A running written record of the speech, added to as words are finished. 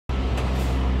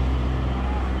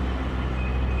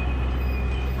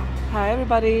Hi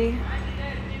everybody,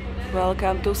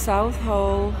 welcome to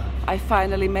Southall. I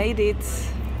finally made it.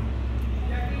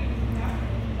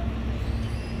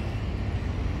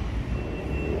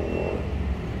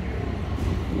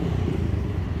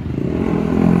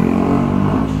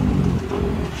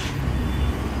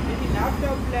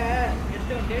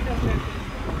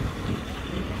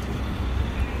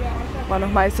 One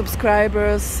of my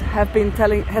subscribers has been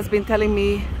telling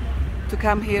me to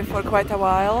come here for quite a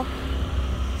while.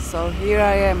 So here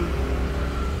I am.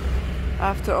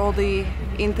 After all the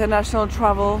international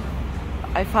travel,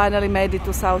 I finally made it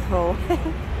to Southall.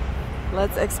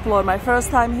 Let's explore. My first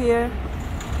time here.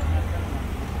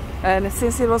 And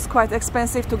since it was quite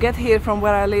expensive to get here from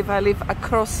where I live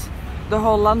across the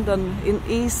whole London, in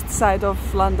east side of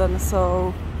London,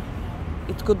 so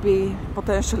it could be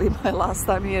potentially my last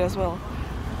time here as well.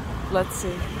 Let's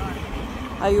see.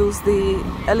 I used the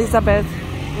Elizabeth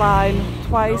line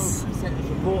twice.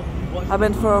 I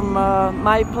went from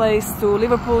my place to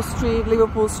Liverpool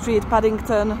Street,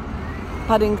 Paddington,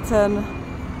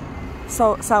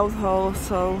 Southall,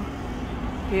 so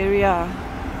here we are.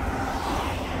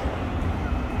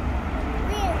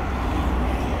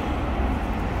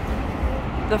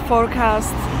 The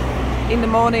forecast in the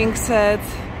morning said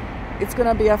it's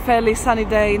gonna be a fairly sunny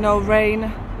day, no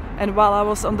rain, and while I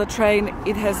was on the train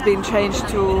it has been changed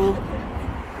to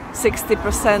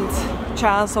 60%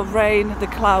 chance of rain. The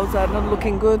clouds are not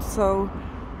looking good, so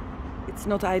it's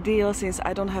not ideal since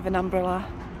I don't have an umbrella.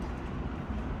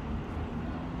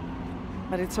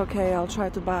 But it's okay, I'll try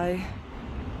to buy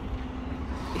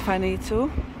if I need to.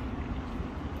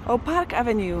 Oh, Park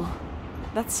Avenue.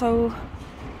 That's so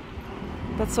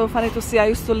funny to see. I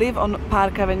used to live on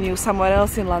Park Avenue somewhere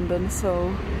else in London,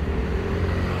 so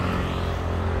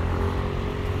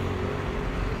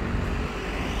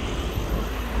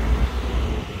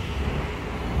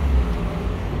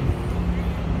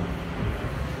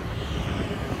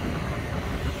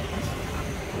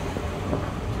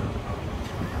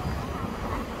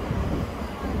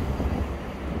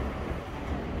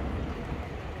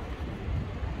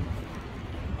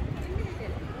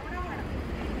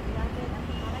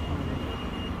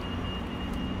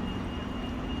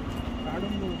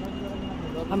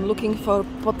I'm looking for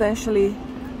potentially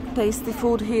tasty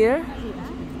food here,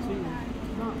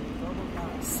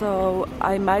 so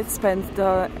I might spend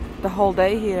the whole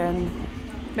day here and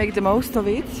make the most of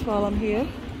it while I'm here.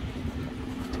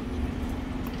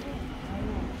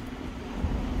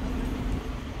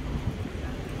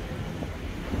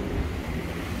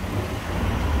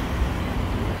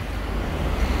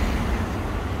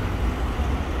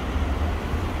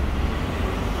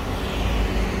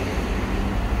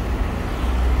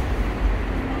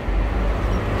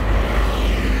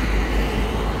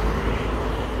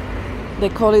 They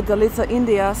call it the Little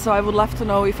India, so I would love to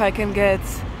know if I can get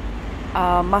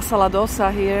masala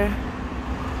dosa here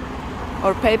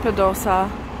or paper dosa.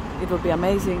 It would be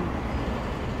amazing.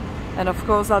 And of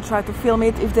course I'll try to film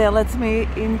it if they let me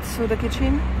into the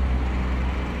kitchen.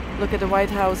 Look at the White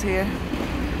House here.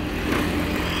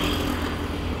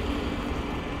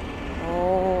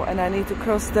 Oh, and I need to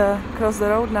cross the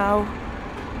road now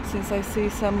since I see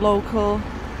some local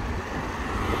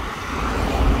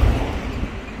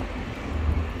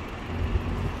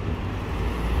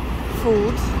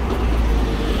food,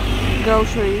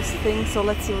 groceries, things, so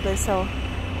let's see what they sell.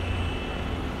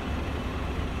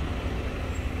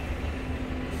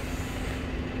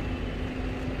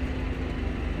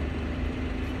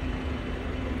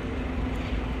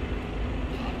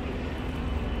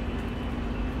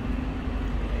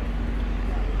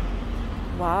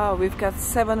 Wow, we've got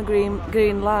 7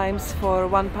 green limes for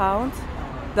 £1.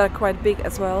 They're quite big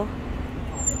as well.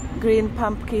 Green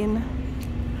pumpkin,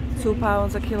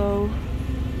 £2 a kilo.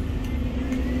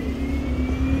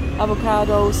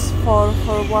 Avocados, 4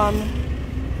 for 1.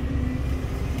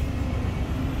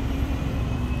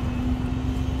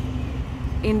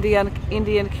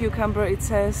 Indian cucumber, it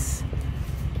says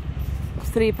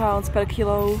 £3 per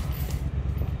kilo.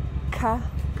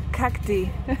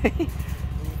 Cacti.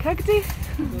 Cacti?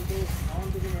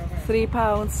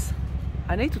 £3.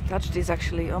 I need to touch this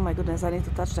actually. Oh my goodness, I need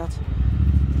to touch that.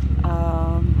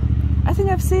 I think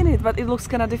I've seen it, but it looks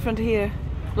kind of different here.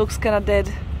 Looks kind of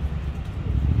dead.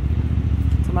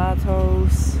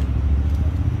 Tomatoes.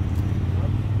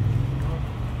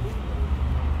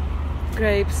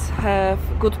 Grapes have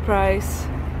good price.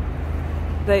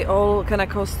 They all kind of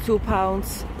cost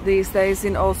 £2 these days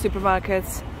in all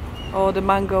supermarkets. Oh, the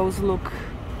mangoes look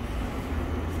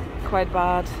quite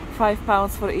bad. £5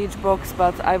 for each box,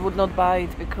 but I would not buy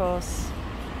it because,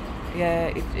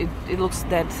 yeah, it looks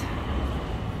dead.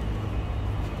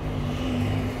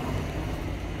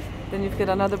 Then you've got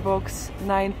another box,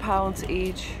 £9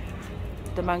 each.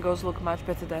 The mangoes look much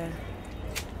better there.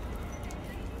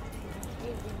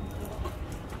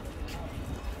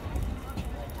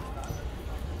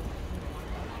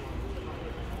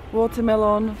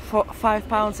 Watermelon for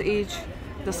 £5 each.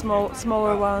 The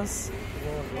smaller ones.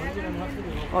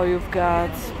 Oh, you've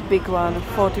got big one,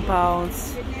 £40.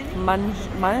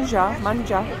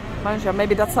 Manja.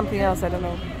 Maybe that's something else. I don't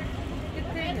know.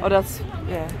 Oh, that's,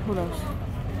 yeah. Who knows?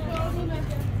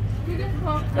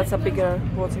 That's a bigger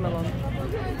watermelon.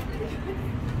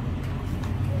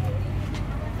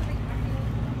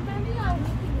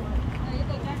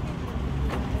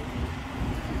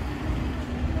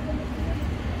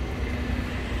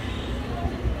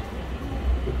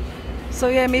 So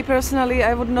yeah, me personally,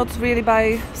 I would not really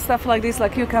buy stuff like this,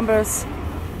 like cucumbers,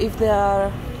 if they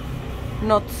are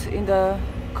not in the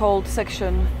cold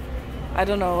section. I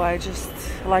don't know, I just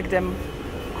like them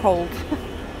cold.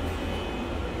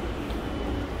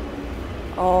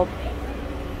 Or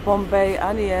Bombay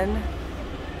onion,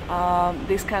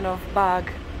 this kind of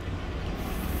bag,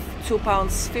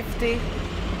 £2.50.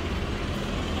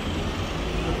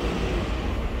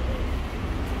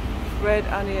 Red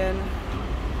onion.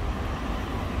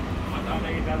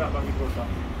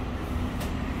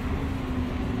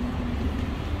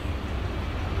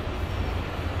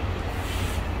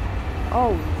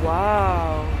 Oh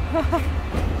wow.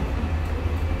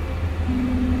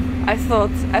 I thought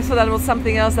that was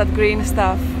something else, that green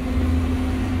stuff.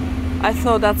 I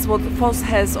thought that's what Foss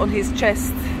has on his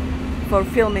chest for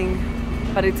filming,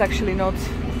 but it's actually not.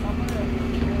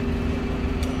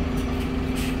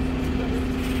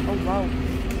 Oh wow.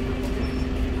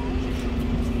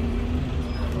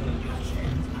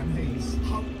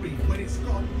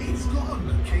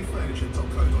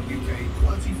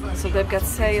 So they've got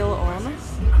sale on.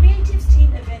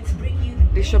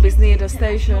 This shop is near the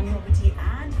station.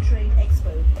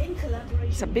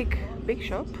 It's a big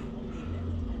shop.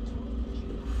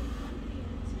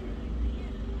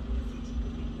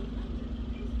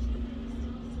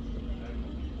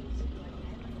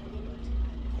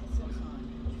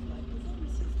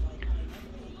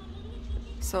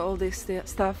 So all this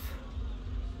stuff,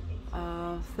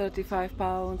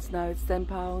 £35, now it's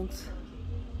 £10.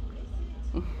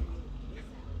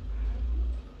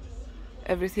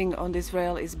 Everything on this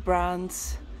rail is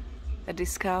brands, a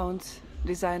discount,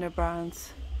 designer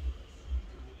brands.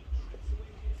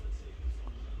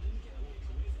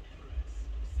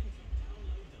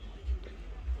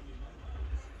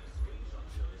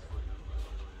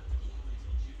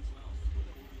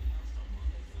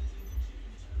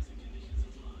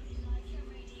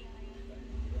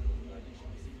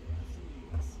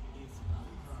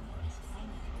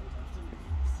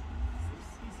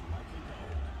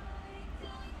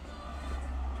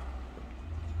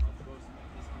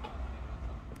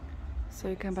 So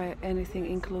you can buy anything,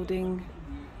 including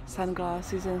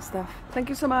sunglasses and stuff. Thank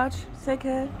you so much. Take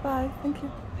care. Bye. Thank you.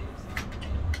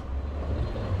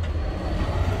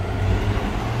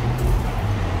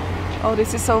 Oh,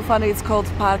 this is so funny. It's called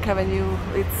Park Avenue.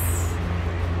 It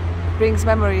brings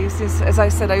memories. As I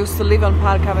said, I used to live on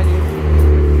Park Avenue.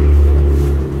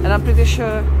 And I'm pretty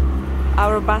sure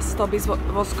our bus stop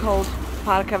was called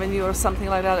Park Avenue or something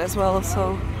like that as well.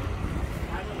 So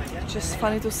just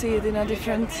funny to see it in a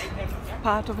different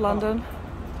part of London.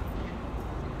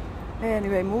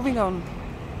 Anyway, moving on.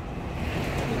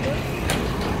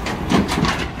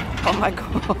 Oh my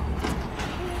god,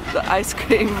 the ice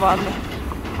cream one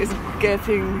is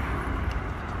getting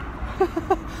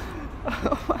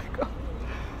oh my god.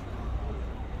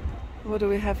 What do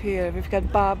we have here? We've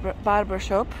got barber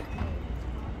shop.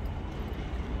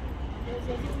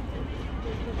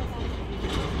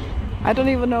 I don't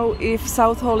even know if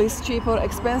Southall is cheap or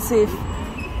expensive,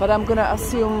 but I'm gonna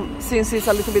assume, since it's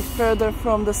a little bit further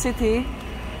from the city,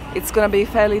 it's gonna be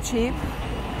fairly cheap.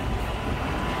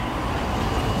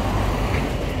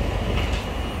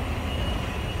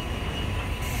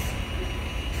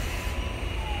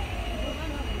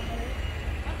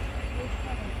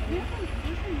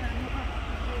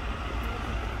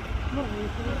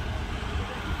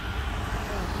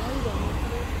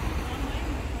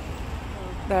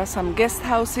 There are some guest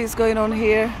houses going on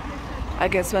here. I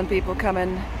guess when people come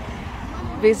and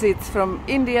visit from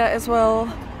India as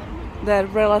well, their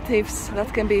relatives,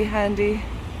 that can be handy.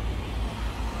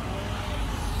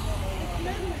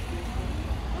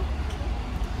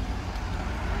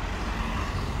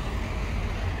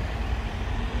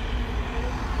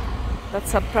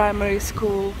 That's a primary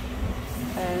school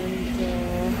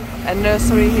and a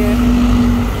nursery here.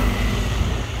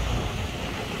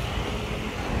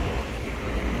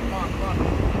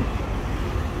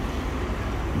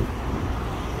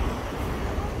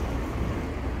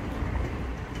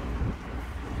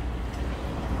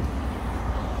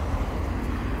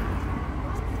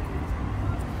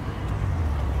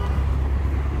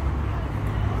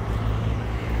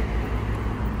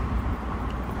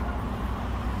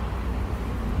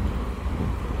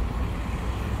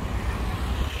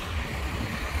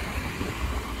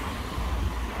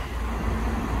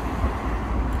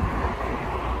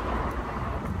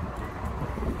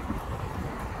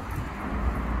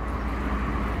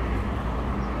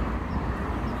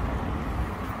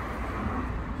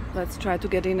 Let's try to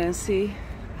get in and see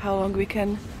how long we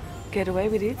can get away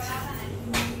with it.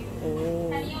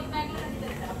 Oh.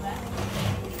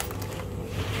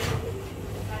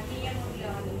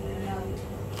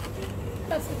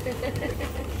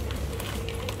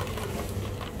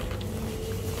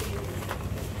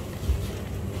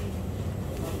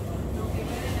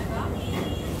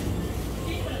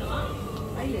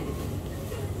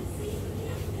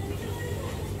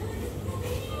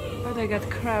 Oh, they got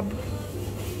crab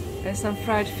and some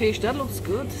fried fish. That looks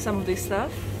good, some of this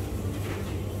stuff.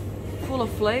 Full of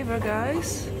flavor,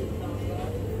 guys.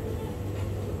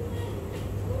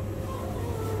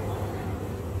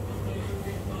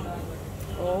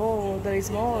 Oh, there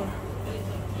is more.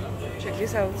 Check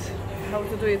this out. How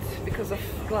to do it because of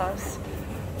glass.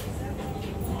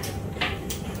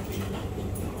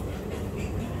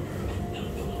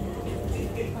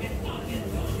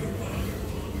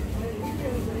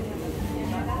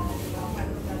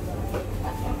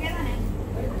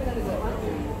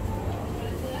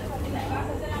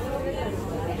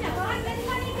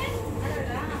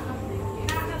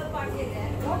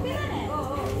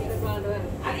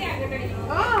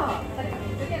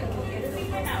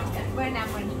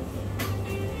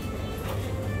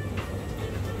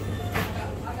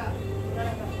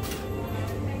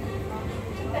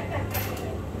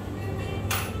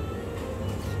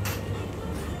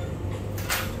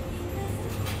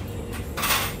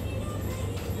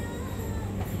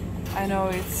 I know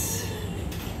it's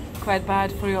quite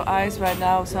bad for your eyes right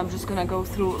now, so I'm just gonna go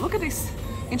through. Look at these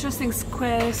interesting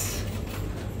squares,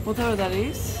 whatever that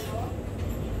is.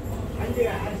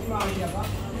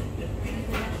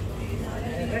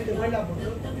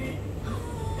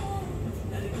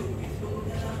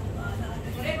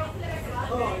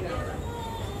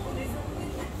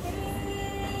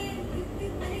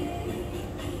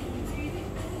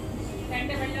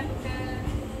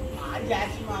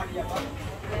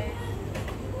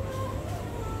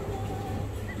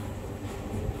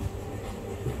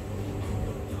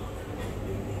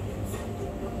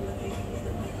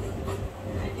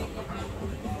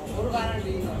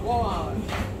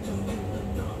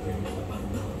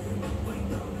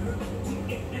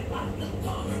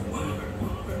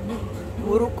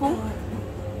 Uruku.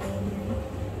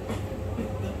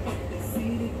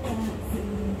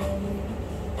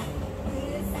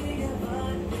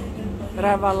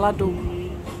 Rava ladu.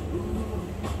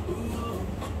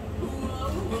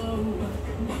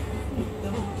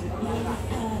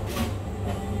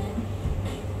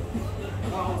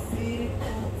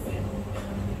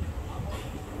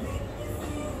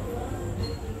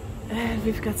 And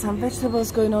we've got some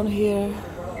vegetables going on here.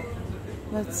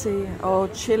 Let's see. Oh,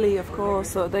 chili, of course.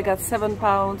 So they got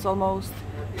 £7 almost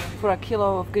for a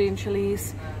kilo of green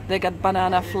chilies. They got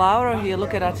banana flour here.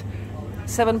 Look at that.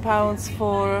 £7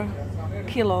 for a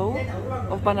kilo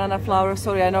of banana flour.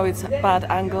 Sorry, I know it's a bad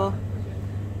angle.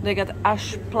 They got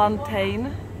ash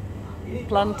plantain,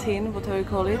 whatever you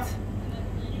call it.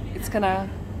 It's kind of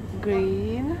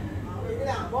green.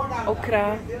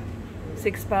 Okra,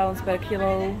 £6 per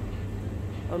kilo.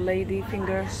 Or lady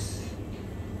fingers.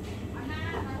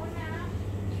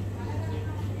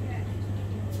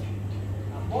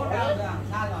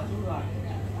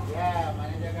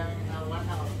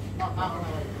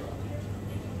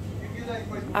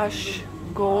 Ash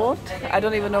gourd. I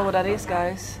don't even know what that is,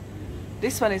 guys.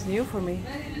 This one is new for me.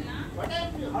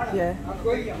 Yeah.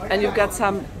 And you've got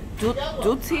some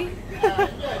duty,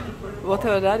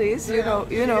 whatever that is. You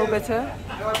know better.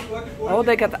 Oh,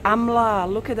 they got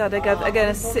amla. Look at that. They got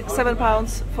again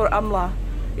 £7 for amla.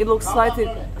 It looks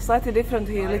slightly different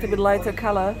here, a little bit lighter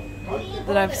color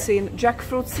than I've seen.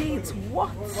 Jackfruit seeds.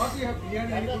 What?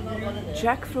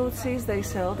 Jackfruit seeds they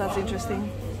sell. That's interesting.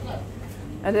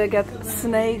 And they got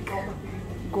snake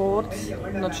gourd.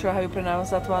 Not sure how you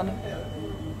pronounce that one.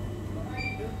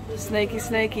 Snaky,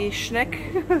 schneck.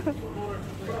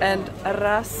 And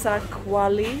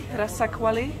rasakwali.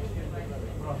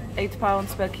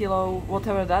 £8 per kilo,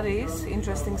 whatever that is.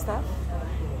 Interesting stuff.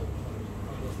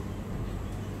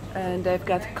 And they've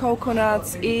got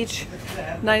coconuts, each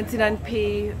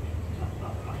 99p.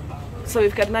 So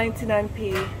we've got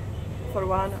 99p for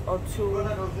one, or two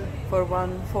for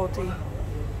 1.40.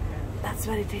 That's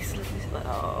very tasty.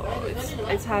 Oh,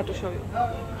 it's hard to show you.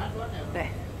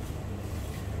 There.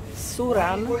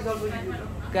 Suran.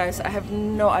 Guys, I have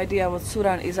no idea what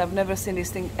suran is. I've never seen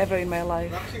this thing ever in my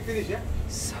life.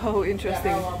 So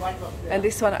interesting. And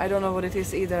this one, I don't know what it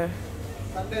is either.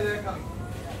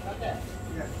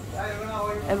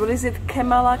 And what is it?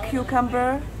 Kemala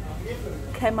cucumber?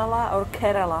 Kemala or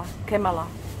Kerala? Kemala.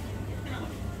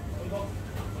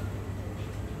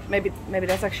 Maybe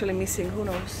that's actually missing. Who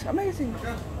knows? Amazing.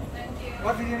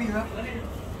 What biryani you have?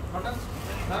 Mutton?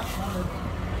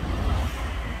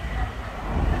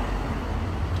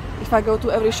 If I go to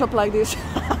every shop like this,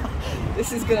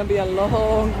 this is gonna be a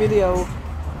long video.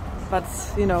 But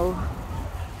you know,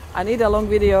 I need a long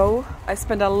video. I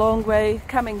spent a long way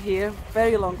coming here,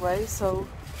 very long way. So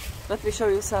let me show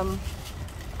you some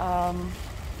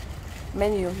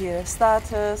menu here.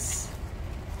 Starters,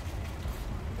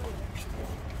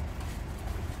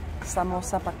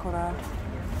 samosa pakora,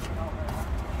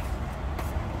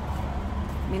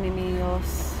 mini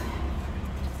meals,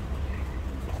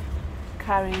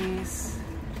 curries,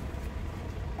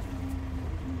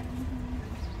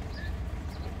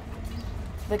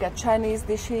 they got Chinese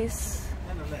dishes,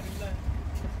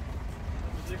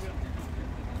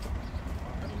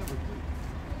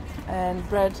 and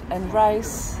bread and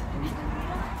rice.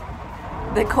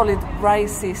 They call it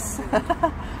rices.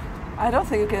 I don't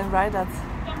think you can write that.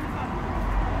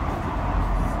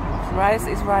 Rice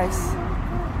is rice.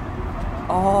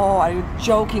 Oh, are you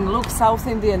joking? Look, South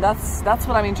Indian. That's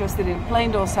what I'm interested in.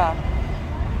 Plain dosa.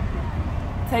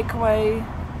 Takeaway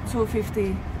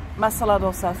 250. Masala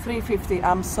dosa 350.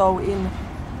 I'm so in.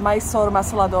 Mysore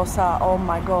masala dosa. Oh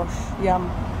my gosh, yum.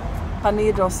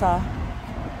 Paneer dosa.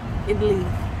 Idli.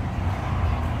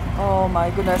 Oh my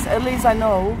goodness. At least I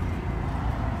know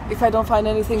if I don't find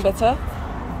anything better,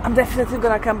 I'm definitely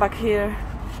gonna come back here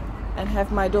and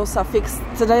have my dosa fixed.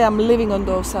 Today I'm living on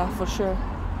dosa for sure.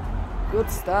 Good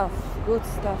stuff, good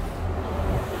stuff.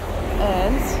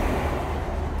 And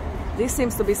this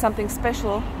seems to be something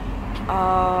special.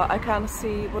 I can't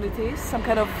see what it is. Some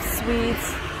kind of sweet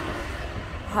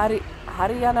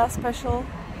Haryana special.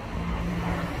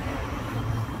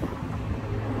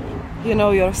 You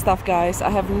know your stuff, guys. I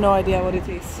have no idea what it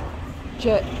is.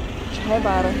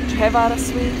 Chhevar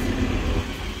sweet.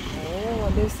 Oh,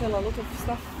 and they sell a lot of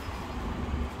stuff.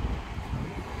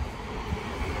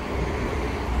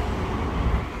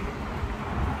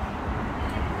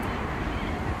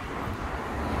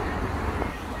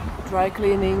 Dry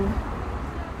cleaning.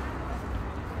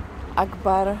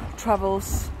 Akbar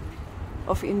Travels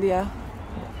of India.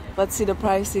 Let's see the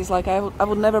prices. Like I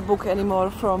would never book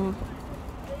anymore from,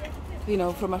 you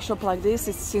know, from a shop like this.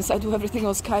 It's, since I do everything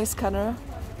on Skyscanner,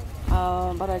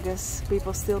 but I guess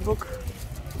people still book,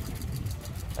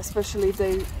 especially if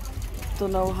they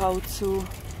don't know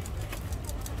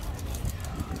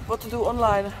what to do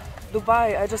online.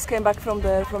 Dubai. I just came back from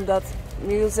there, from that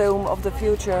Museum of the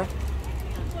Future.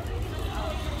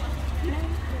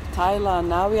 Thailand,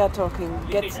 now we are talking.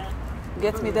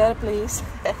 Get me there, please.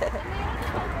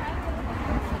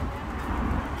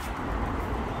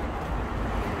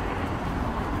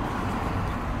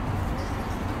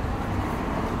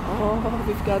 Oh,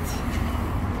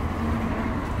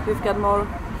 we've got more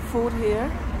food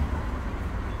here.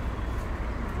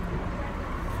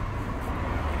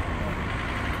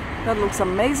 That looks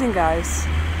amazing, guys.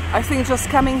 I think just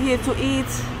coming here to eat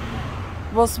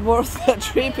was worth the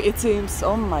trip, it seems.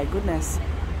 Oh my goodness.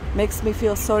 Makes me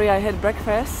feel sorry I had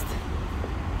breakfast.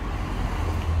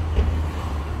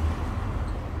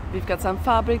 We've got some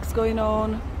fabrics going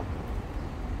on.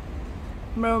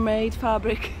 Mermaid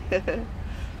fabric.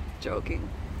 Joking.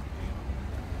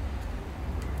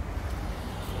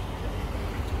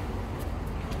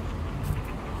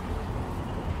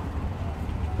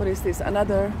 What is this?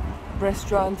 Another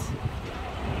restaurant.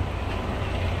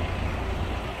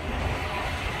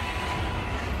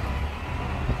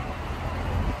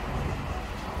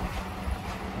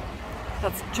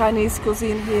 That's Chinese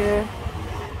cuisine here,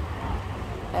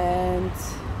 and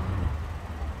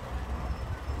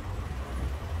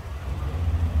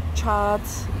chaat,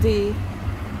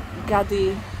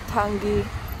 gadi, tangi,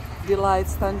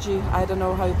 delights, tangi. I don't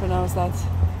know how you pronounce that.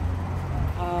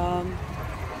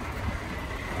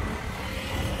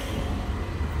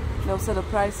 No set of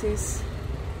prices.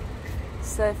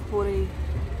 Sef puri.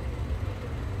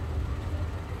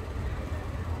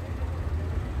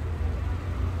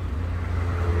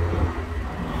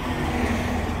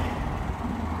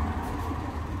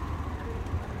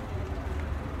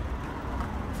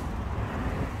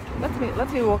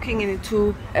 Let me walking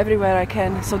into everywhere I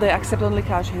can. So they accept only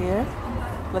cash here.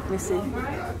 Let me see.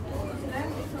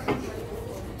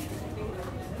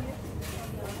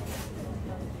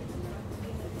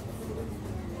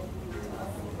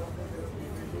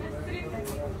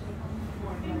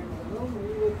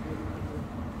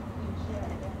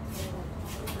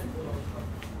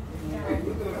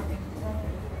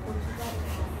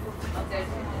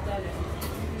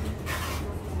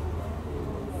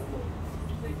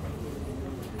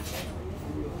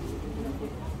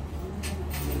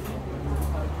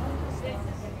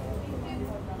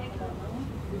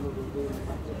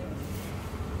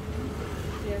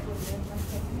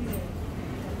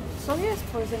 So yes,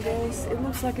 boys and girls, it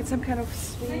looks like it's some kind of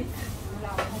sweet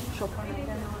shop.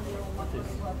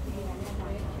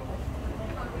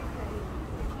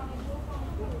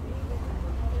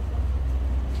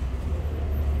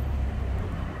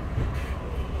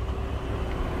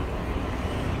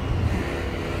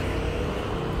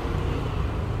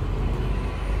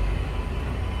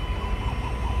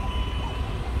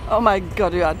 Oh my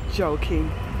god, you are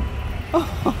joking.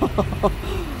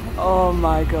 Oh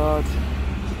my god.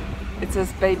 It says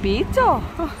Babyito.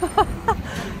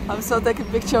 I'm so taking a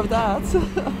picture of that.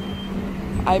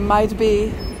 I might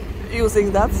be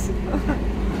using that.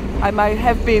 I might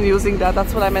have been using that,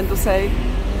 that's what I meant to say.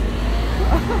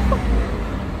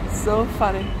 So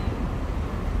funny.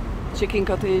 Chicken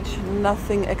cottage,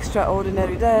 nothing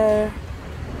extraordinary there.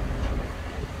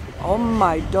 Oh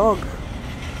my dog.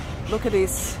 Look at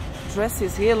these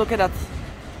dresses here, look at that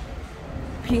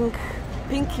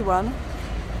pinky one.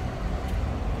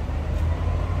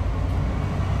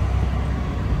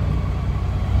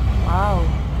 Wow.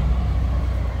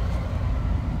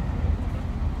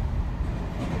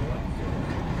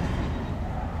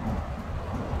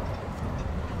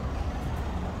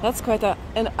 That's quite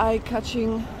an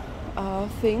eye-catching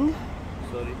thing.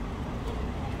 Sorry.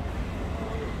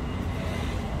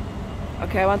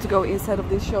 Okay, I want to go inside of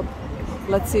this shop.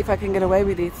 Let's see if I can get away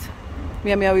with it.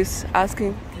 Meow Meow is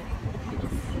asking.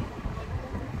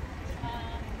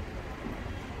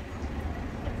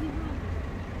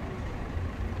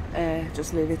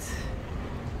 Just leave it.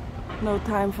 No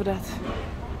time for that.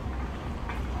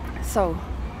 So,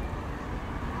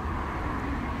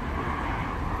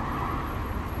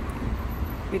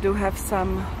 we do have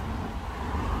some.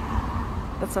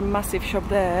 That's a massive shop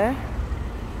there.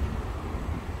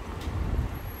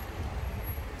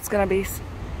 It's gonna be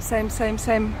same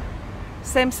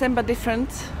but different.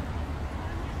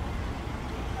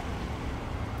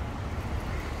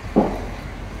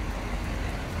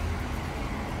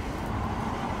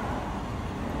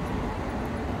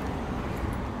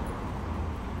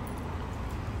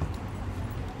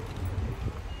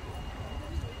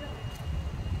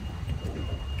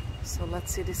 So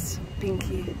let's see this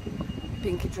pinky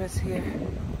dress here.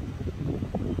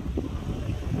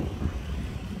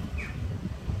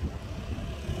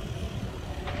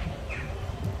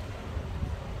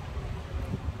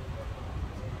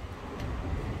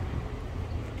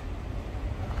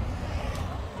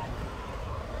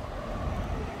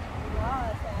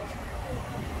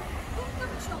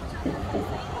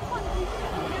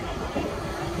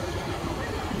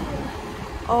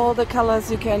 All the colors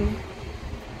you can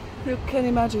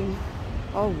imagine.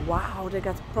 Oh wow, they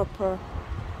got proper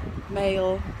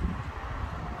male.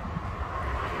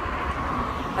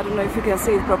 I don't know if you can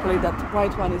see it properly, that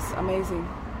white one is amazing.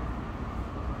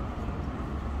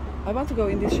 I want to go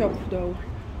in this shop though.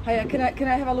 Hiya, can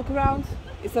I have a look around?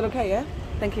 Is that okay, yeah?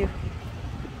 Thank you.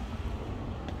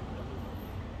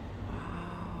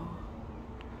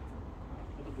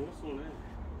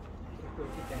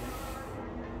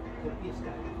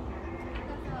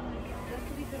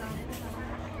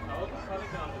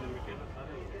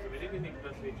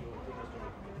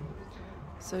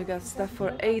 So you got stuff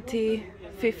for 80,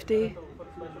 50.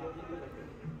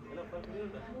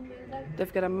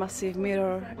 They've got a massive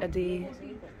mirror at the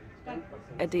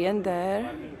end there.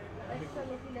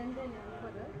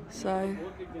 So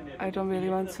I don't really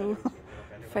want to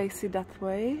face it that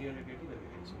way.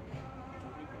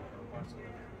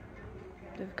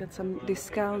 They've got some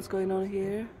discounts going on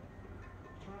here.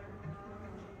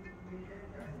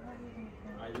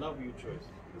 I love your choice.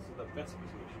 This is the best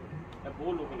piece of shoe. A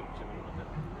bowl open picture.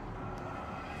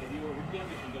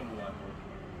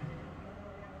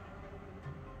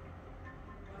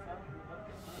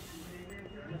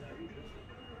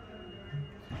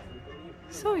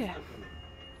 So yeah,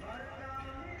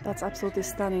 that's absolutely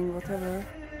stunning, whatever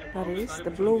that is. The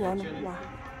blue one, wow.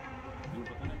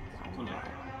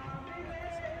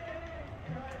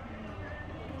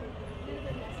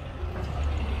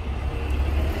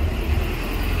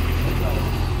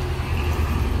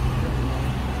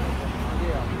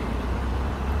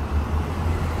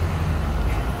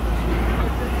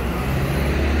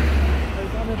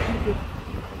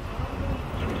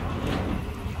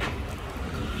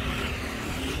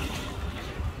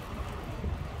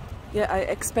 Yeah, I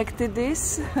expected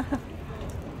this.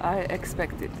 I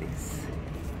expected this.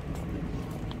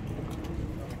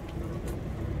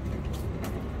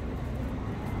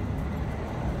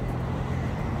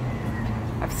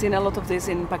 I've seen a lot of this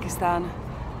in Pakistan.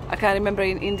 I can't remember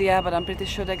in India, but I'm pretty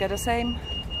sure they get the same.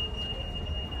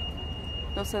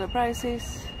 No seller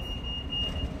prices.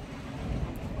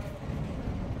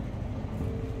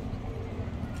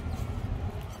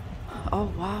 Oh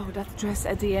wow, that dress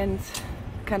at the end,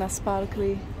 kind of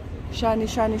sparkly, shiny,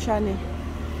 shiny, shiny.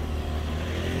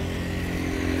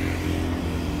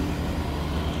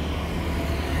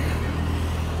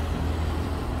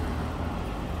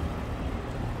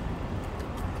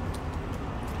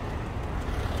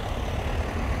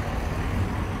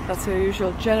 That's your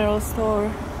usual general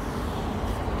store.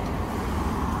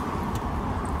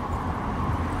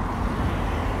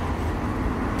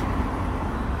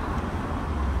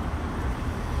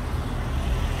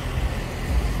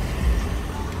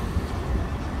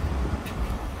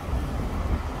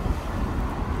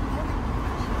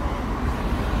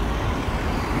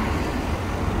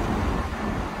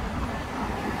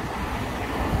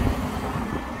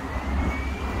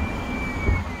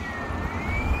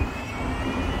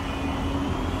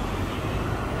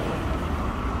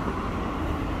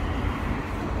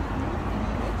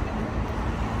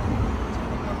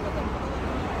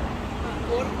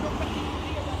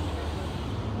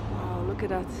 Wow, look at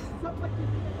that.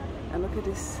 And look at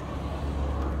this.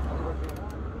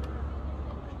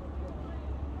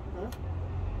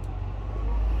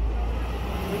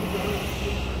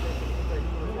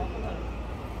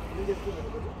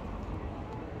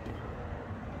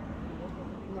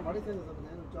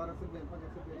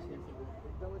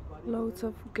 Loads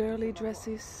of girly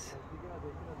dresses.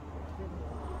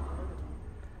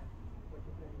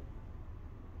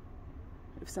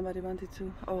 If somebody wanted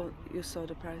to. Oh, you saw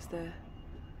the price there.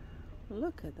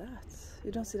 Look at that.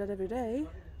 You don't see that every day.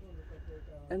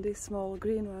 And this small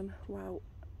green one. Wow.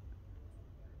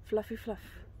 Fluffy fluff.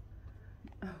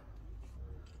 Oh.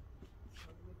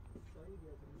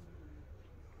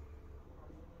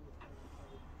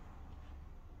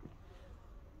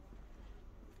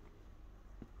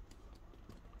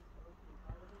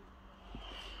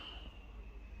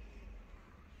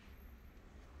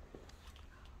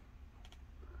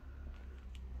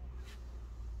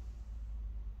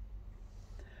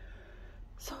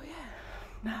 So yeah,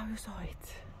 now you saw it.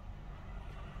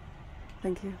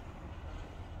 Thank you.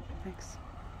 Thanks.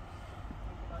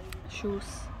 Shoes.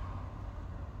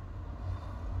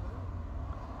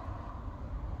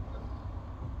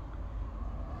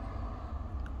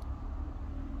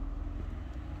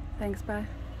 Thanks, bye.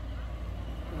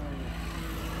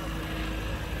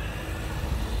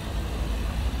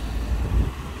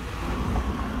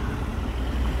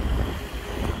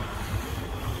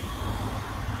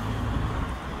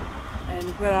 And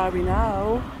where are we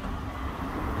now?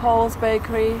 Paul's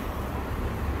Bakery.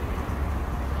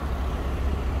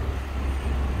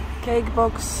 Cake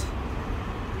box.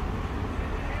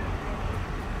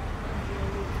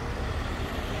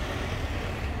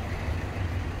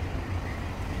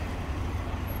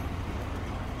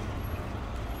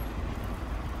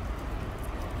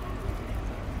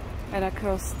 And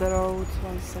across the road,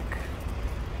 one sec.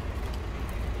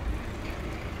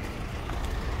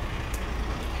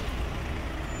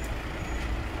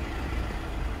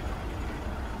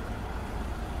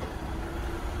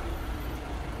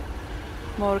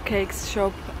 More cakes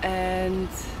shop and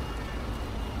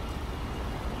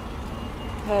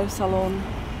hair salon,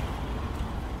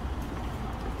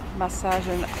 massage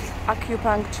and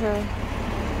acupuncture.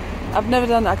 I've never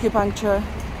done acupuncture,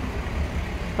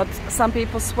 but some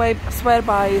people swear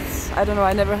by it. I don't know,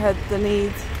 I never had the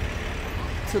need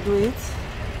to do it.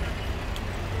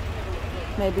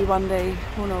 Maybe one day,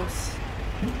 who knows?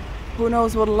 Who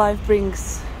knows what life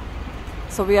brings.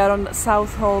 So we are on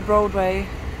Southall Broadway.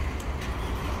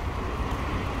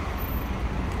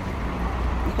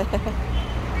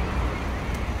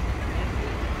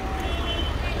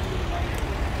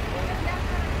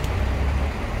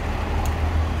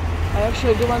 I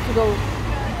actually do want to go.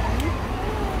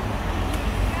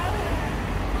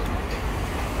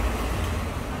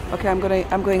 Okay,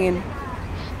 I'm going in.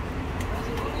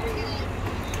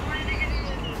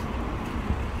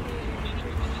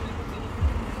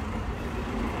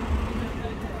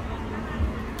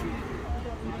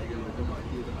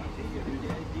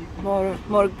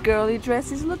 More girly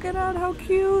dresses. Look at that, how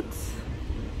cute.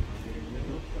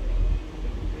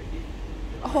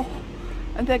 Oh,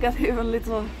 and they got even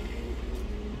little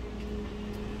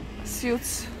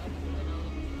suits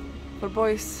for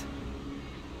boys.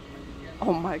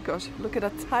 Oh my gosh, look at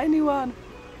that tiny one.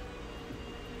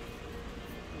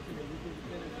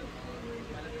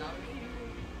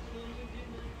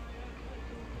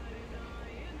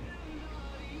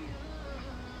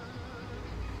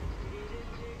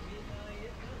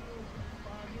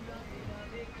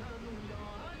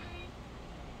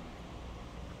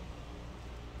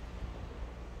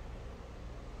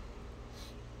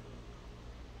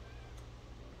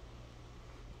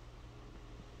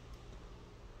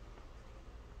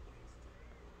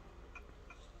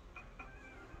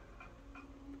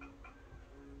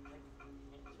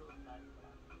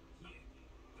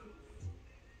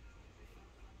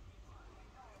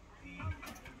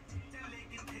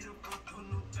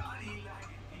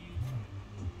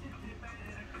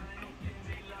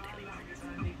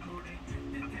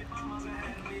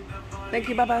 Thank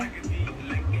you, bye-bye.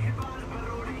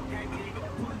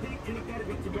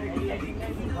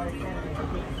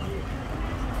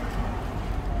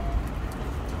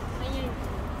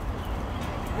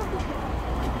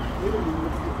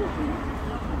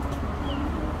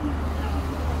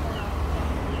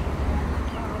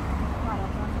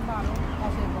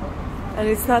 And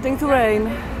it's starting to rain.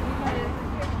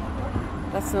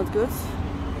 That's not good.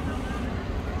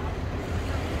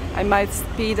 I might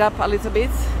speed up a little bit.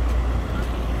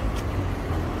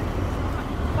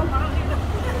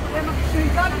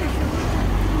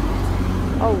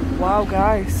 Oh wow,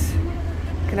 guys.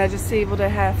 Can I just see what they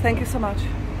have? Thank you so much.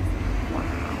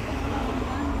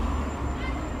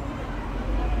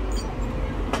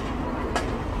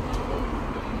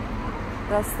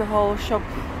 That's the whole shop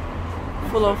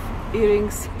full of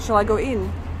earrings. Shall I go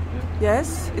in?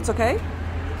 Yes? It's okay?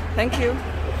 Thank you.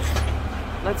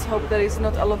 Let's hope there is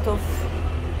not a lot of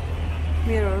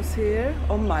mirrors here.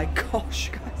 Oh my gosh,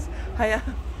 guys. Hiya.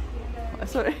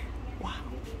 Sorry. Wow.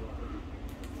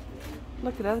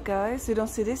 Look at that, guys. You don't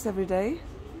see this every day.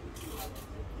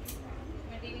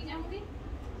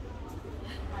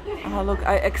 Oh, look,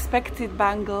 I expected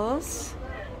bangles.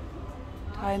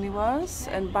 Tiny ones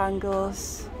and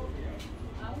bangles.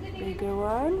 Bigger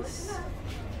ones.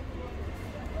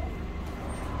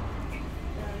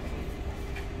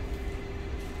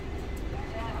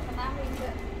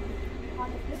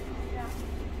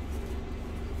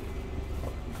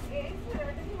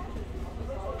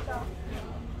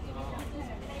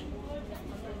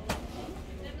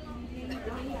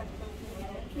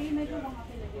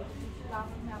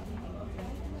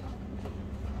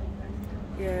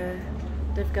 Yeah,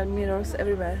 they've got mirrors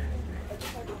everywhere.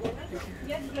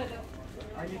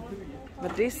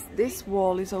 But this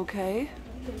wall is okay.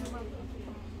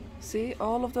 See,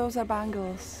 all of those are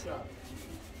bangles.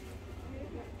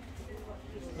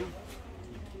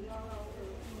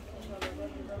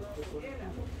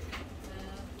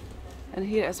 And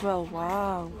here as well,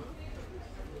 wow.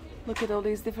 Look at all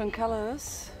these different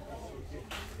colors.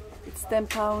 It's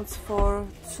 £10 for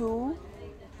 2.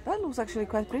 That looks actually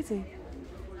quite pretty.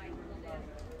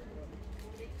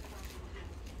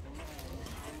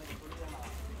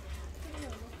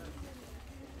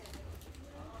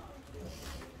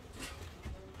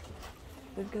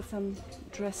 They've got some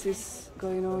dresses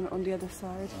going on the other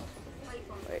side.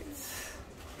 Wait.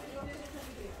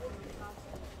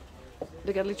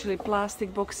 They got literally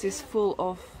plastic boxes full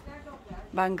of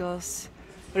bangles.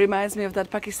 Reminds me of that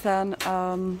Pakistan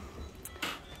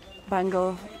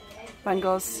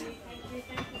bangles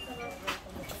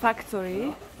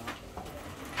factory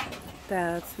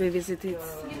that we visited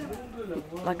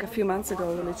like a few months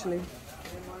ago, literally.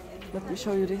 Let me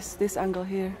show you this angle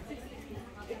here.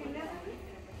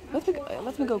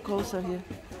 Let me go closer here.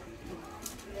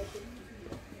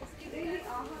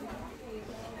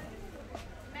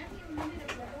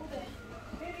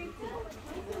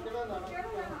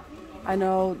 I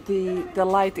know the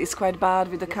light is quite bad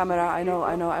with the camera. I know.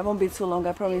 I won't be too long,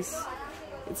 I promise.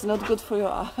 It's not good for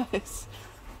your eyes.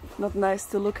 Not nice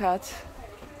to look at.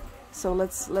 So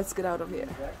let's get out of here.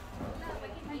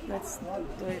 Let's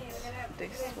do it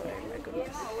this way. My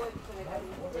goodness.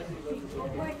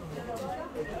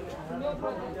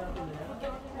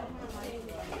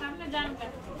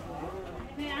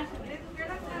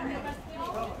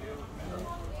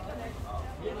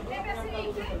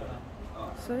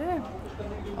 So yeah.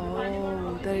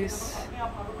 Oh, there is.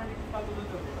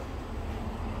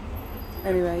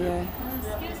 Anyway, yeah.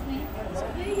 Excuse me.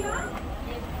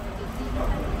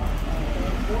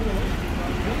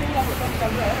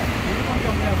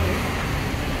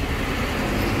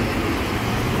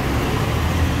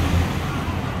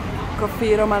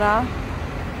 Coffee Romana.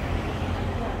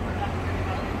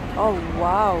 Oh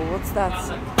wow, what's that?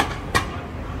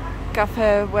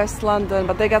 Cafe West London,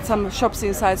 but they got some shops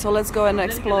inside, so let's go and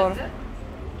explore.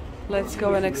 Let's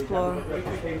go and explore.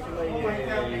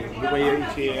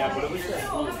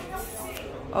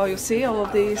 Oh, you see all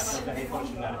of these?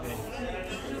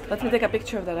 Let me take a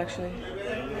picture of that actually.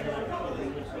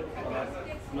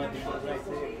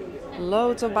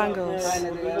 Loads of bangles.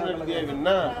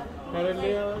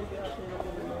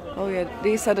 Oh yeah,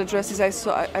 these are the dresses I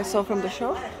saw from the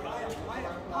shop.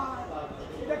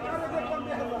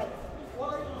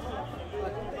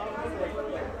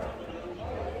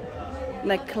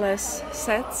 Necklace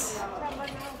sets.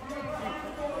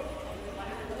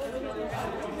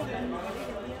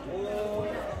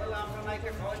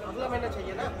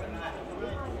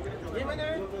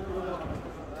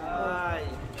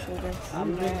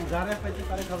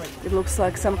 It looks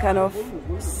like some kind of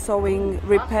sewing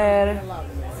repair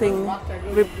thing,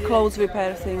 clothes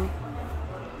repair thing.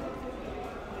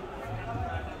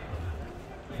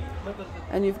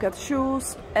 And you've got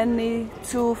shoes, any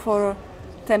two for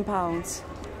 £10.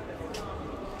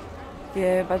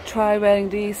 Yeah, but try wearing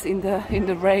these in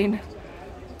the rain.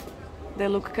 They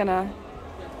look kinda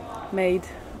made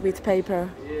with paper.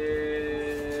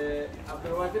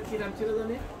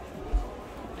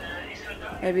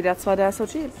 Maybe that's why they're so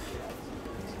cheap.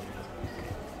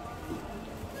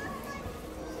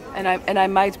 And I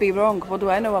might be wrong. What do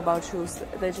I know about shoes?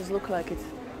 They just look like it.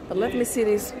 But let me see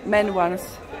these men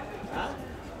ones.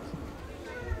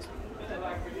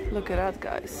 Look at that,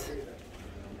 guys.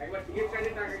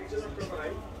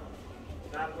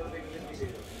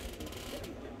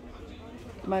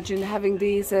 Imagine having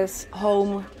these as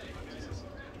home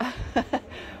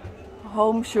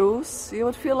home shoes. You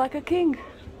would feel like a king.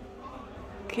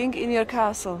 King in your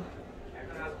castle.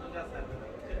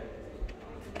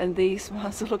 And these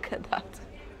ones, look at that.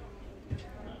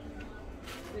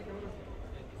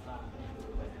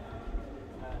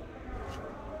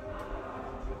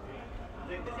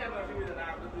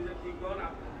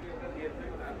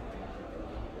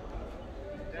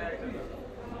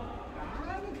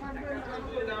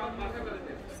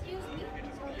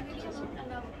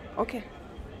 Okay.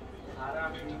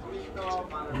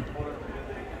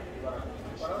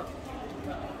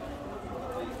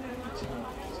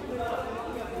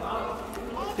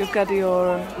 You've got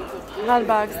your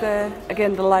handbags there.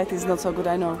 Again, the light is not so good,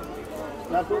 I know.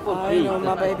 I know,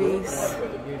 my babies.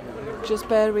 Just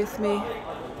bear with me.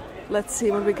 Let's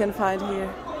see what we can find here.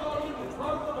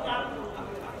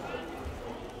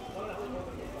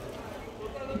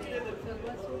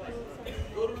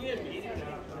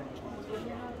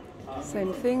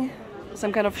 Same thing.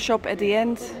 Some kind of shop at the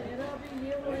end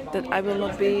that I will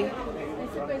not be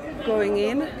going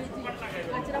in.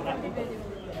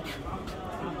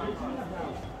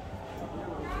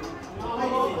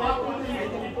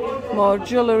 More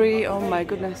jewelry, oh my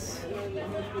goodness.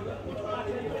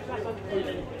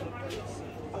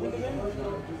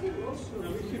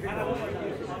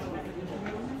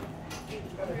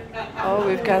 Oh,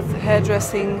 we've got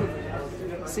hairdressing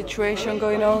situation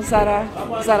going on, Zara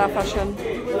fashion.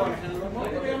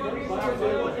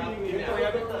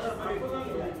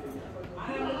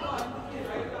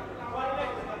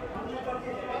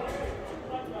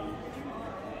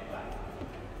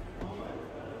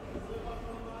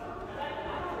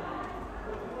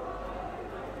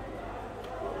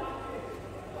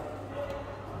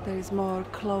 There is more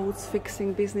clothes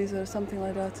fixing business or something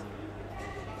like that.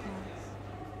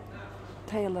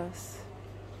 Tailors.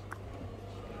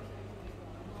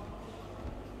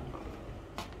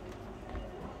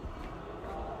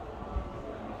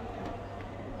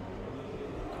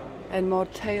 And more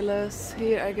tailors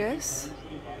here, I guess.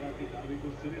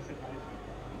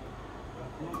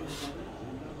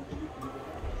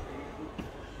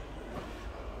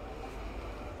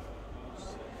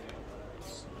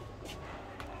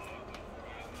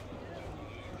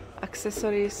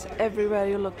 Accessories everywhere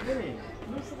you look.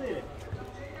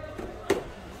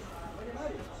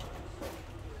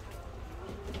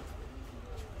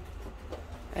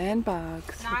 And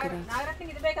bags. Look at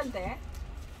that.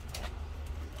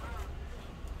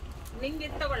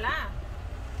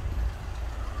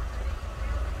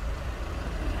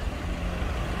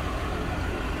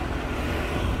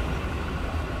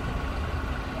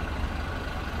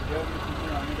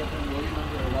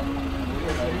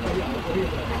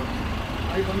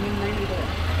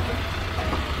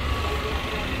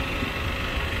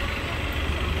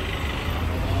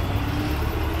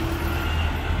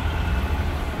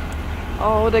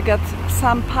 Oh, they got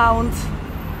some pound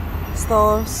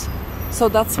stores, so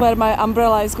that's where my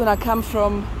umbrella is gonna come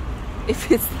from if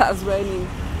it starts raining.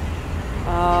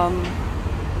 I'm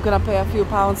gonna pay a few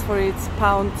pounds for it,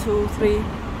 £1, £2, £3.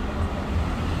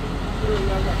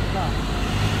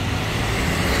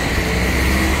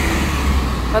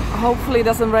 But hopefully it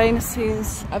doesn't rain,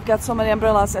 since I've got so many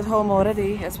umbrellas at home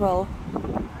already as well.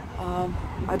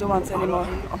 I don't want any more.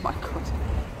 Oh my god,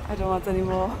 I don't want any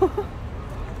more.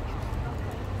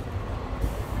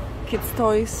 Kids'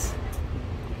 toys.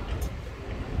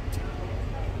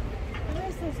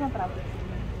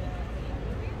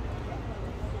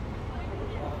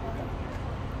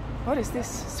 What is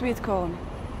this? Sweet corn.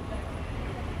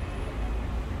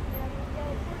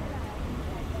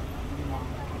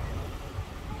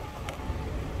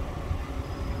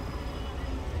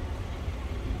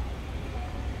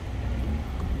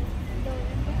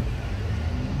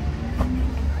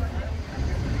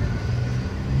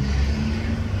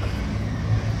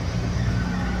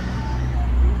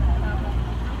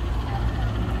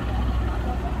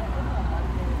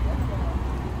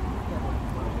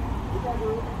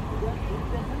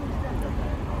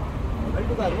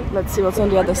 Let's see what's on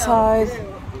the other side.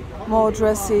 More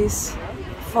dresses,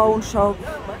 phone shop,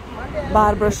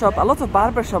 barber shop. A lot of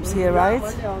barber shops here, right?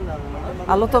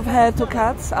 A lot of hair to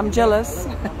cut. I'm jealous.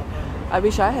 I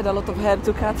wish I had a lot of hair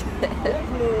to cut.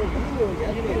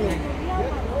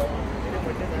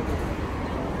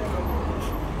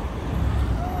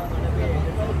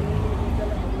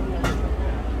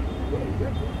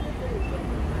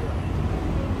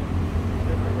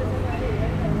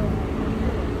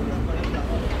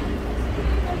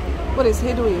 What is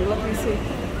he doing? Let me see.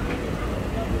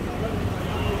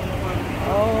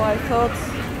 Oh, I thought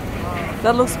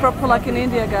that looks proper like in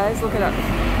India, guys. Look at that.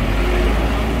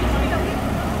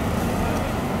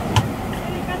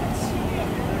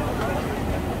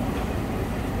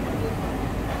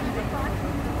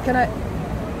 Can I?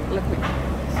 Let me see.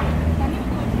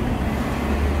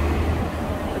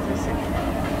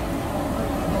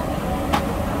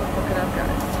 Look at that,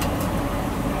 guys.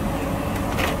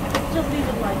 Just leave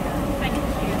it like that. Thank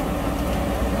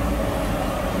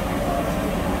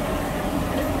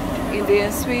you.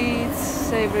 Indian sweets,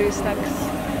 savory snacks.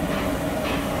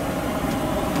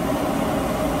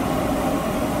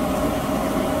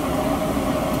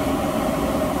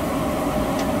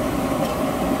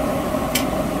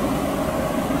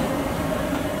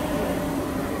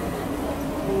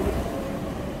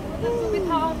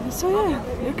 So yeah,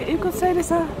 you could say this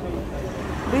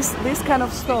kind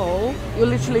of stall you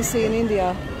literally see in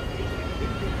India.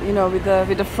 You know, with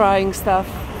the frying stuff.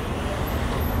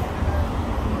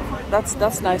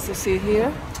 That's nice to see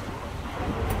here.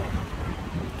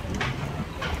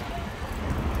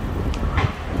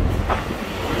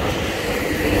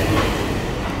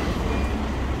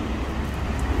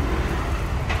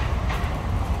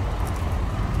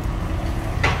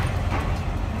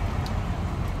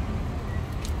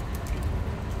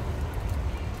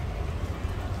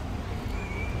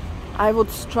 I would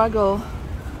struggle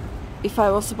if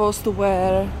I was supposed to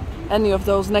wear any of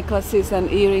those necklaces and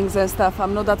earrings and stuff.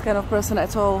 I'm not that kind of person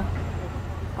at all.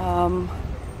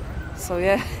 So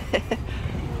yeah.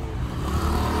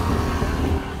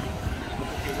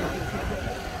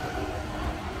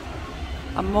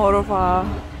 I'm more of a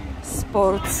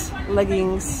sports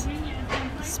leggings,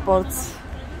 sports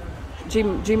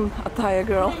gym attire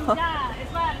girl. Yeah,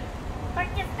 it's like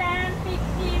Pakistan, big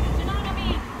team, you know what I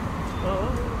mean?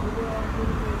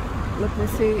 Let me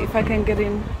see if I can get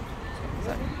in.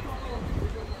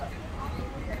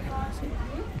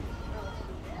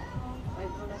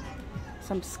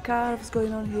 Some scarves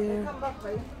going on here.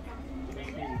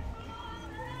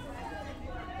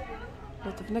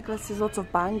 Lot of necklaces, lots of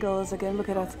bangles. Again, look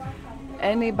at that.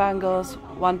 Any bangles,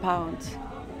 £1.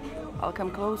 I'll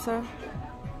come closer.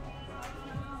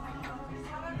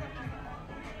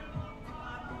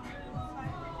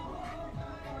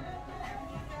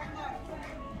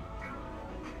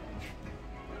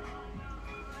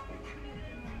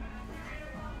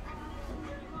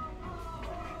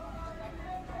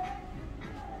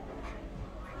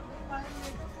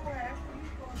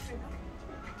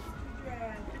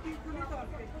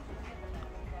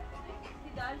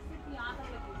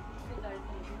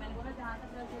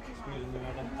 Excuse me,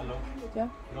 madam. Hello. Yeah?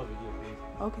 No video, please.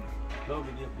 Okay. No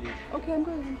video, please. Okay, I'm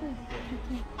good.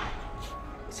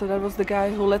 So that was the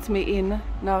guy who let me in.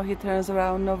 Now he turns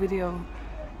around, no video.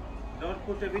 Don't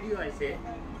put a video, I say.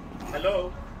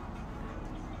 Hello.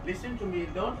 Listen to me.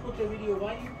 Don't put a video.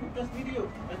 Why you put this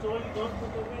video? That's all. You don't put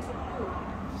a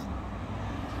video.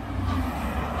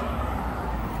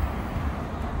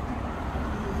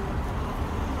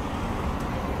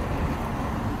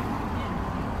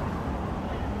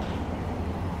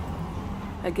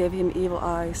 I gave him evil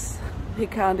eyes. He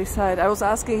can't decide. I was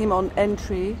asking him on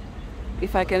entry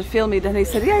if I can film it, and he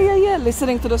said, yeah,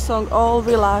 listening to the song, all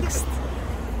relaxed.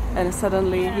 And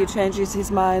suddenly he changes his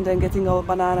mind and getting all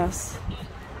bananas.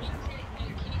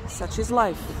 Such is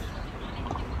life.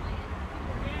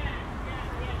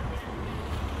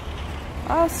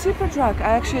 Ah, super truck.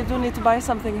 I actually do need to buy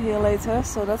something here later,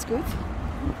 so that's good.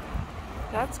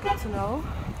 That's good to know.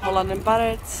 Holland and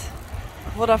Barrett,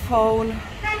 Vodafone,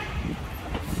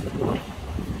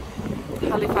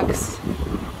 Halifax.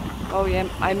 Oh yeah,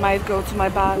 I might go to my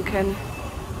bank and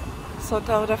sort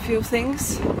out a few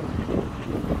things.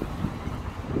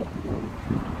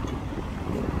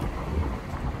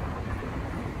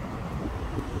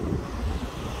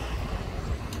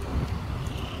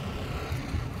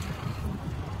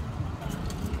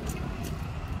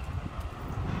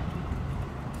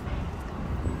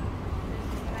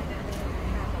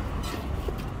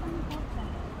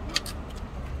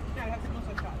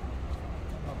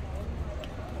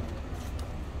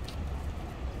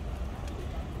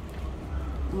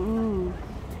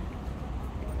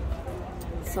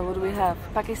 So what do we have?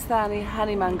 Pakistani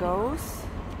honey mangoes.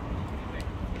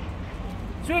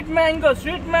 Sweet mango,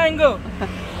 sweet mango.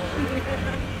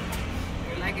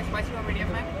 You like it spicy or medium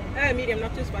mango? Medium,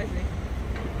 not too spicy.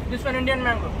 This one Indian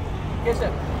mango. Yes, sir.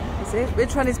 Is it?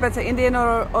 Which one is better, Indian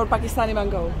or Pakistani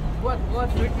mango? What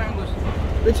sweet mangoes?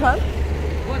 Which one?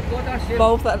 What are same?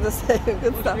 Both are the same.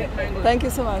 Good stuff. Sweet mangoes. Thank you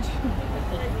so much.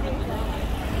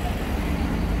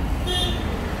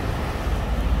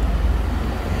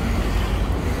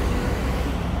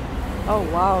 Oh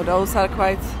wow, those are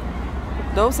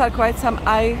quite some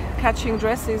eye-catching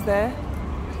dresses there.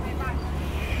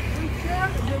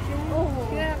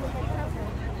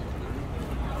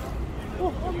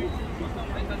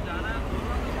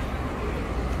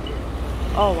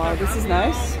 Oh wow, this is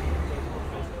nice.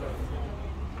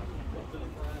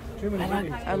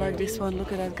 I like this one.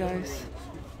 Look at that, guys.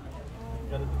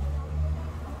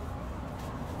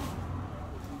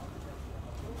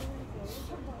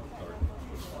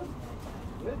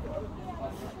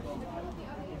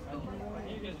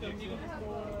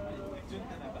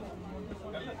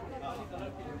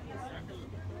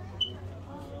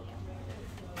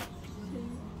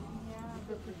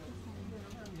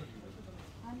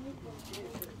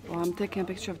 Oh, I'm taking a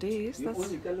picture of these.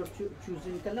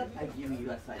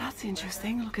 That's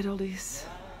interesting. Look at all these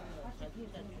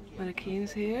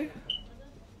mannequins here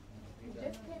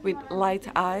with light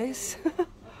eyes.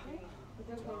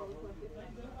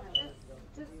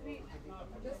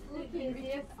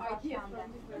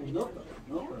 No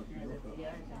problem.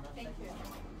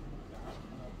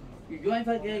 You going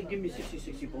for give me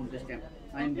 60 pounds this time.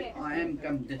 I am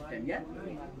come this time, yeah?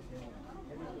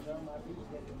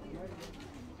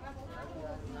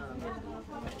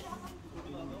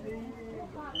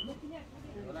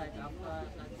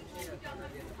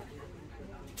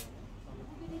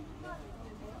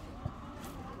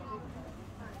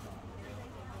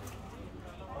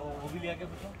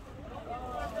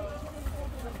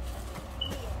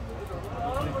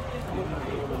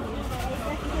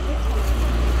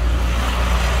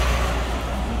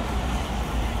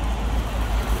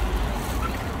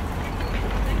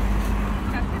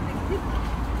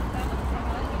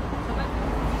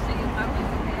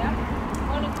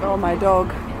 Oh, my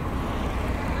dog.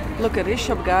 Look at this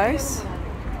shop, guys.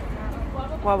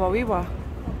 Wawa.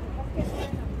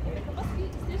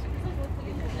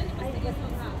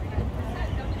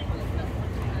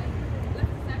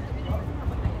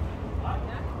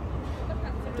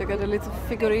 They got the little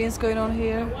figurines going on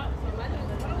here.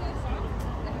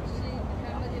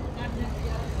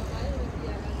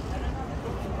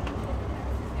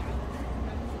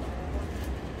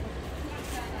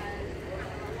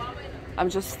 I'm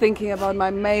just thinking about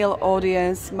my male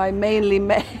audience, my mainly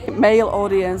male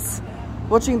audience,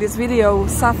 watching this video,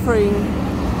 suffering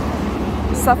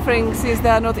since they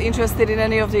are not interested in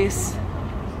any of this.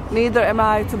 Neither am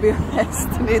I, to be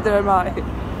honest. Neither am I.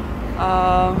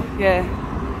 Yeah.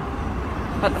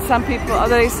 But some people,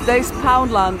 there is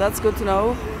Poundland. That's good to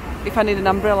know. If I need an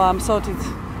umbrella, I'm sorted.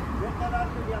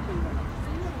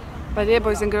 But yeah,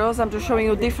 boys and girls, I'm just showing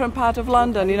you a different part of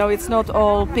London. You know, it's not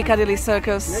all Piccadilly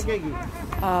Circus.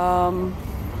 Oh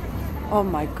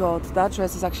my God, that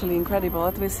dress is actually incredible.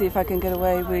 Let me see if I can get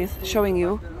away with showing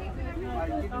you.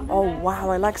 Oh wow,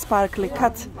 I like sparkly.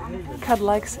 Kat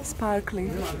likes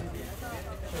sparkly.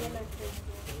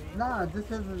 No, this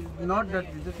is not that.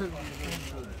 This is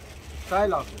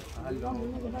style of it.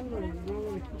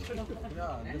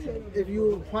 Yeah, if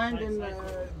you find in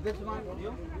this one,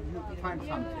 you find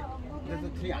something. This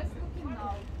is 300.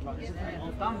 But this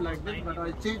will come like this, but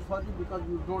I change for you because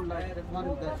you don't like this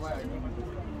one. That's why I give you this.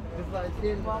 This is I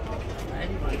sell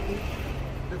anyone.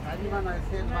 This anyone I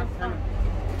sell 170.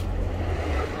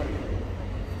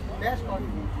 Cash for you.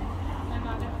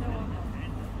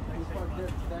 For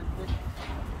this, this.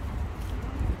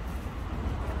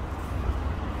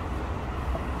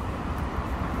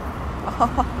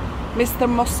 Mr.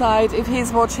 Mosside, if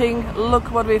he's watching,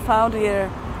 look what we found here.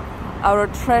 Our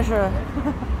treasure.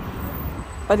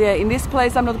 But yeah, in this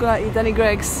place I'm not gonna eat any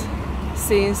Greggs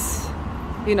since,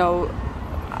 you know,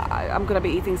 I'm gonna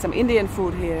be eating some Indian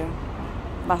food here.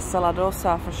 Masala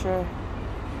dosa for sure.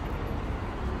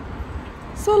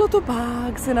 So a lot of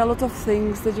bags and a lot of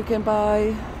things that you can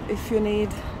buy if you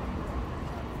need.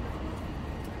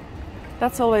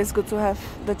 That's always good to have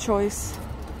the choice.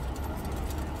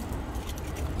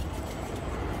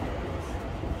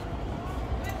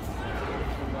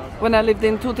 When I lived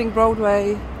in Tooting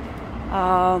Broadway,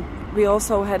 we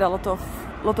also had a lot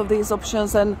of these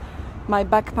options, and my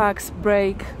backpacks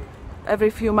break every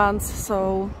few months,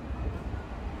 so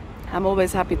I'm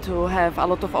always happy to have a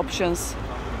lot of options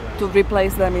to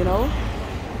replace them, you know.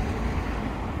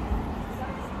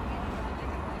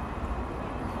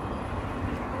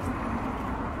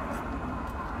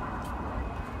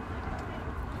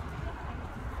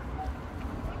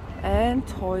 And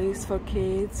toys for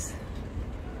kids.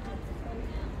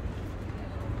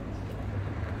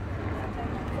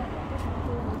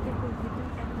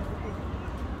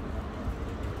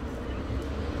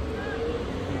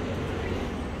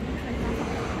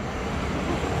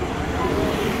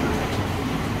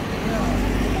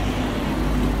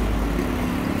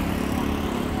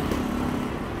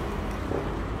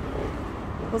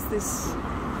 What's this?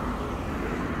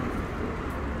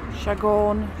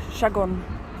 Shagon.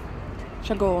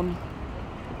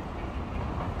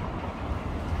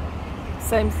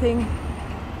 Same thing.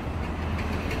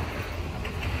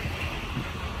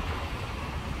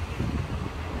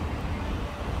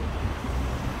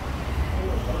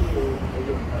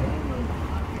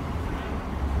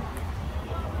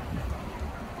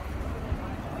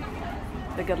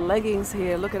 They got leggings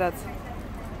here. Look at that.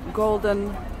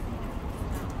 Golden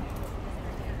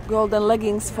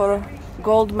leggings for a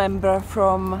gold member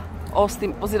from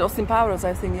Austin. Was it Austin Powers?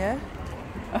 I think, yeah.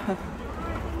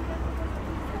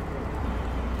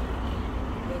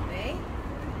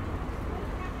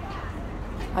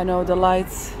 I know the light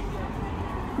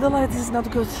is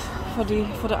not good for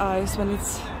the eyes when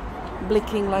it's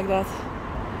blinking like that.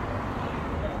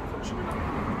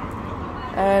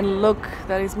 And look,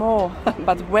 there is more.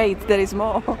 But wait, there is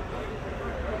more.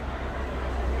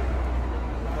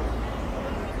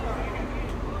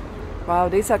 Wow,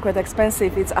 these are quite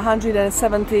expensive. It's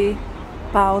 170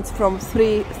 pounds from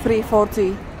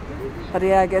 340. But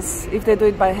yeah, I guess if they do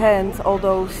it by hand, all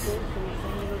those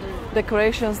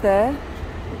decorations there,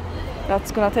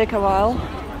 that's gonna take a while.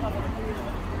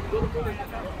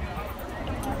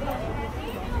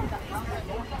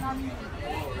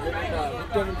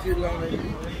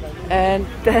 And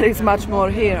there is much more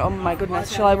here. Oh my goodness,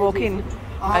 shall I walk in?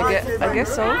 I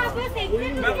guess so.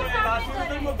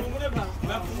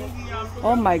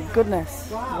 Oh my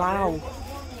goodness, wow.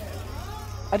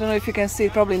 I don't know if you can see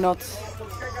it, probably not.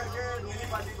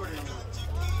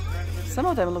 Some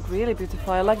of them look really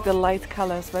beautiful. I like the light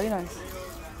colors, very nice.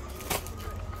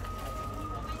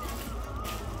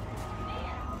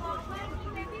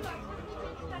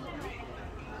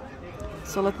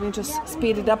 So let me just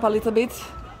speed it up a little bit.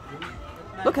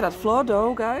 Look at that floor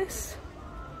though, guys.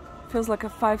 Feels like a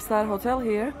 5-star hotel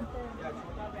here.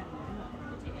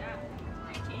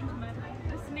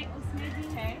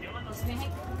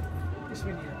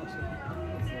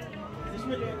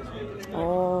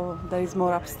 Oh, there is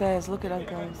more upstairs. Look at that,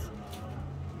 guys.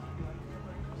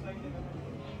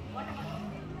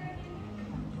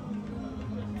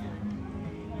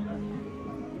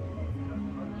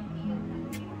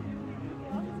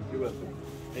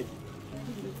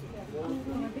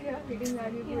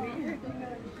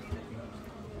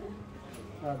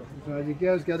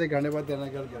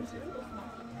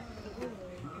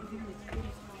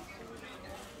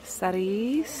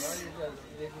 Saris.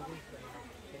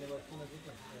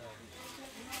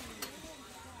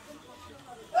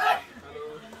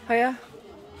 Hiya.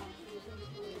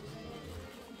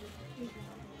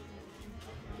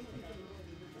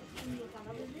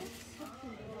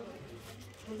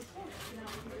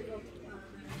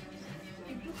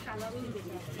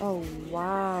 Oh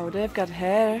wow, they've got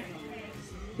hair,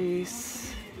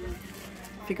 these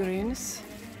figurines.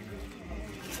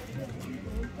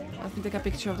 Let me take a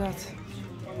picture of that.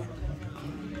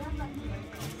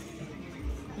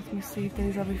 Let me see if there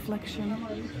is a reflection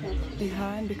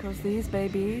behind, because these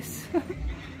babies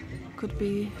could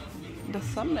be the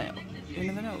thumbnail. You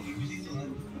never know.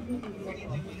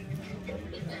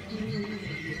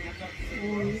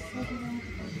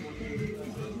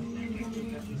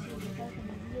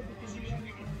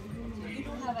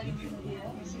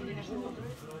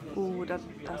 Oh,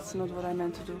 that's not what I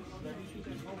meant to do.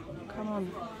 Come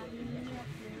on.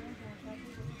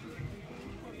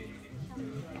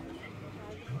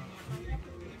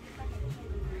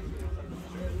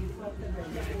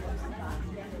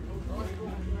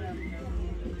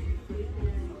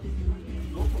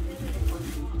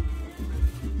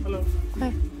 Hello.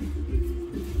 Hi.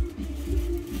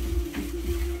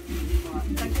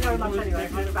 Thank you very much anyway,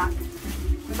 I'll be back.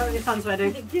 We're at your son's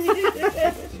wedding.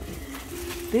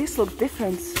 These look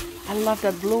different. I love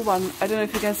that blue one. I don't know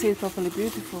if you can see it properly.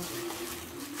 Beautiful.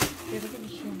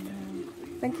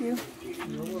 Thank you.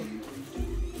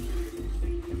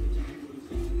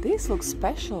 These look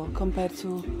special compared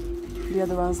to the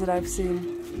other ones that I've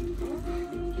seen.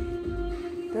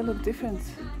 They look different.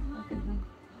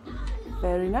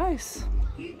 Very nice.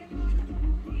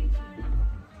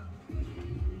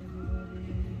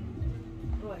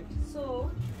 Right,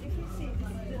 so if you see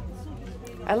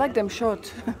I like them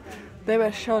short. They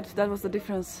were short, that was the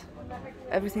difference.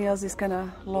 Everything else is kind of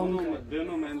long.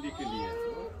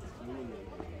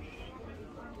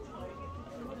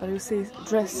 But you see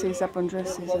dresses upon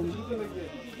dresses and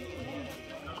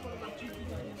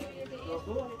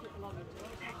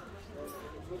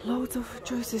loads of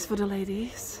choices for the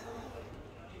ladies.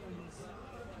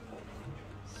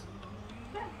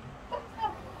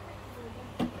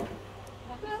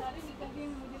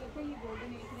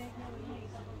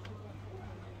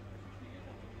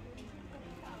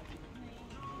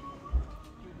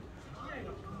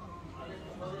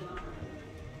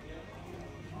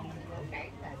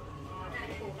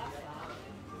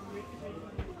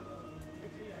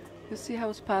 You see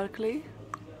how sparkly?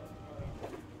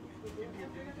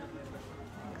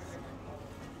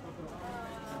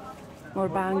 More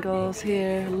bangles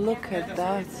here. Look at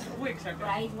that.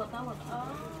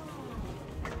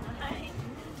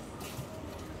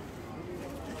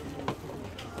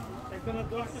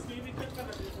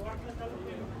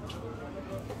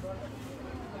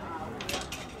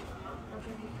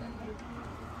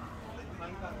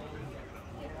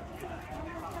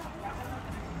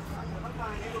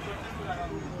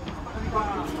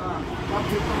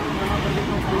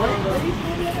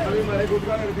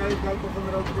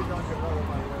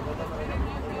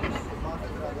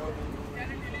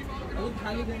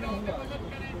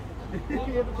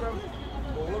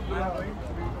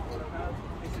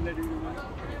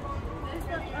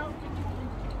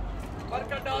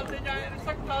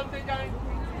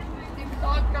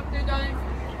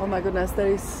 Oh my goodness, there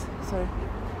is, sorry.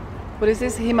 What is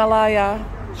this? Himalaya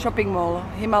shopping mall.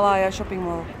 Himalaya shopping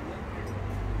mall.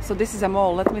 So this is a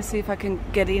mall. Let me see if I can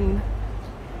get in.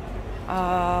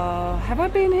 Have I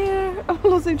been here? I'm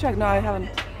losing track. No, I haven't.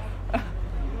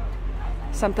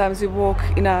 Sometimes you walk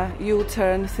in a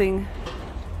U-turn thing.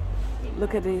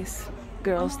 Look at these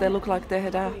girls. They look like they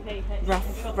had a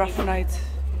rough night.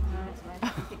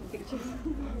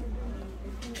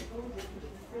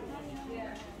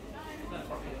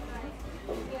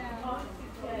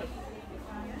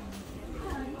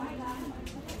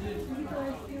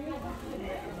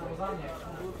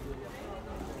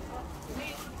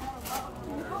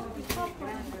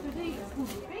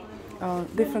 Oh,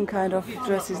 different kind of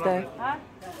dresses there.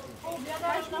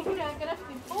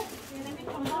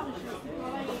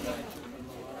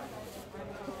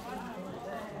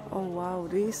 Oh wow,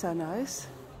 these are nice.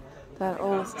 They're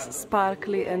all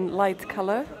sparkly and light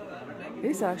color.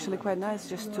 These are actually quite nice,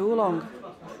 just too long.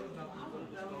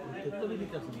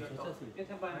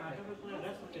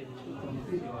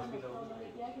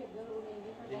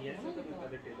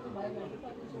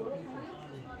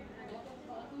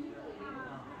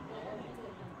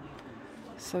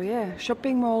 So yeah,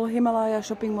 shopping mall, Himalaya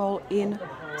shopping mall in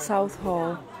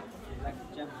Southall.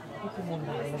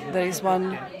 There is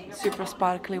one super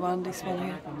sparkly one, this one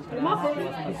here.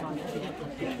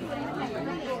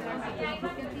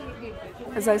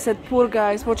 As I said, poor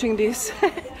guys watching this.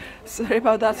 Sorry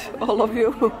about that, all of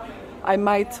you. I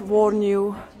might warn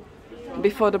you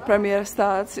before the premiere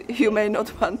starts. You may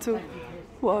not want to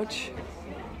watch.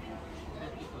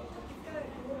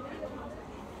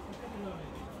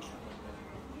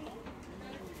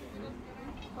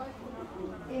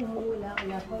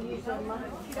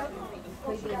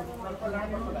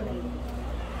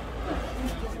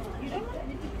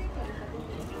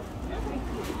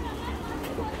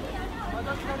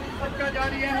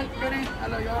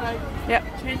 Yeah.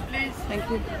 Change, please. Thank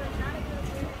you.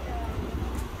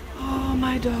 Oh,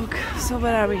 my dog. So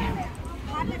where are we?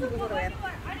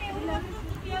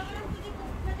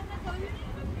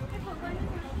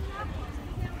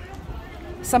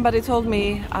 Somebody told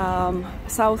me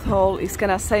Southall is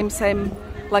kind of same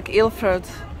like Ilford.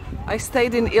 I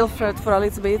stayed in Ilford for a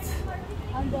little bit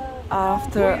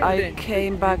after I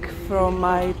came back from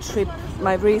my trip,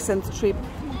 my recent trip,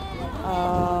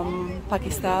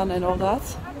 Pakistan and all that.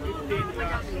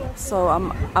 So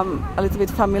I'm a little bit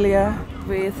familiar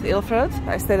with Ilford.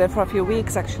 I stayed there for a few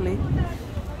weeks actually.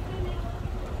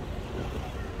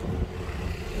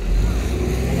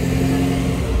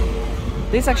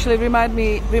 This actually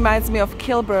reminds me of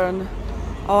Kilburn.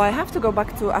 Oh, I have to go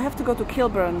to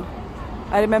Kilburn.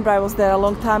 I remember I was there a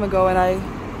long time ago and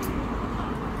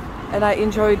I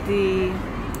enjoyed the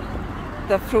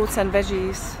fruits and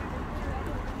veggies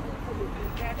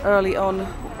early on.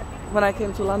 When I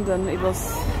came to London, it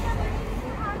was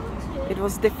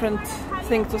different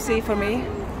thing to see for me.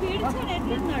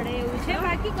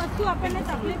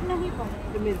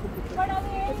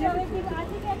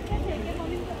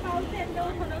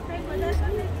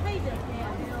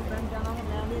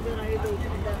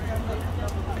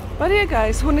 But yeah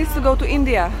guys, who needs to go to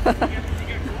India?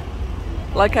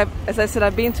 Like as I said,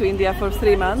 I've been to India for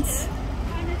 3 months.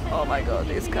 Oh my god,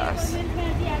 these cars.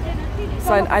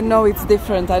 So I know it's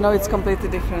different, I know it's completely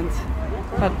different.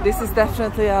 But this is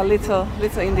definitely a little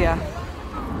India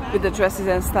with the dresses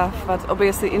and stuff. But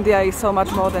obviously India is so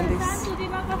much more than this.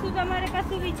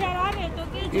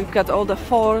 You've got all the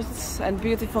forts and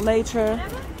beautiful nature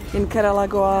in Kerala,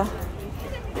 Goa.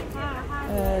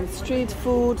 And street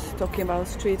food, talking about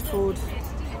street food.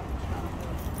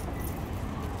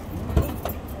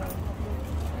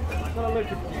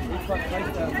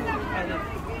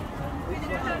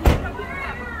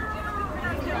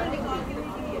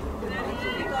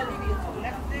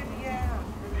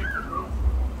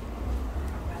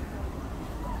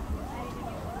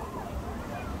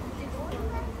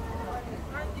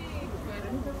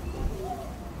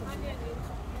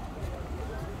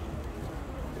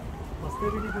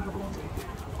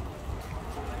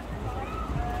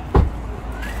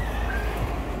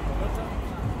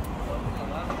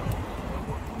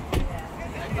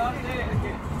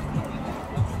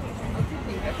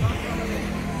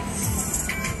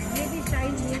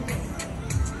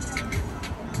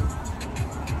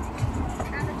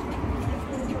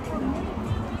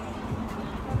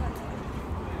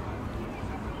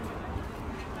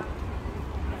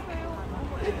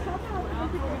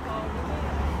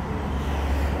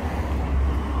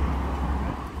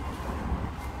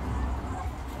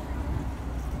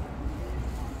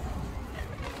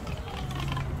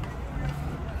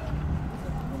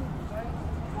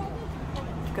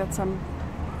 Got some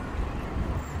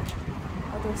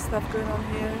other stuff going on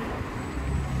here.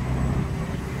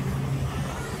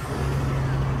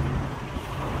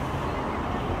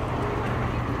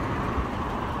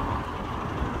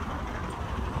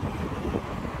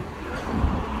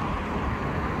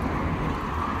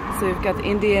 So you've got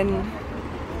Indian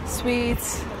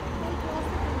sweets.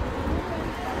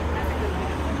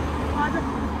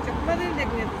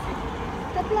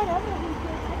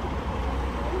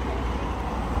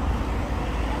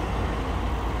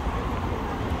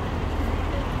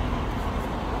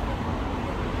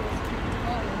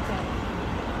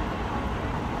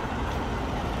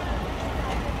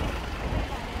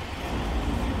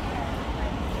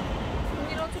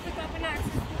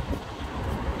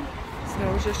 So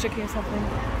I was just checking something.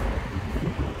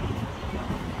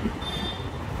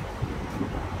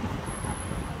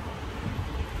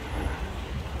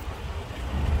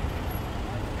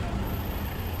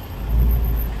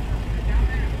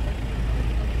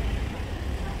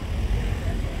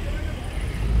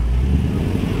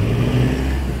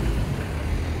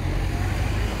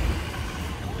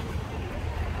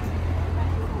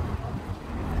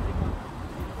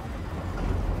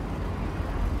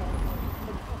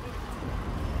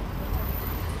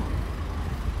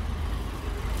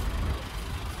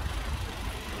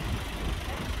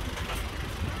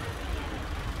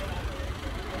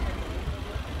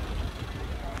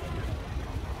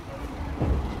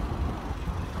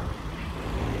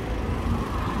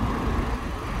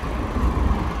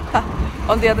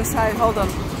 On the other side, hold on.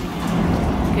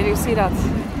 Can you see that?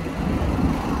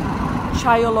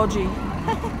 Chayology.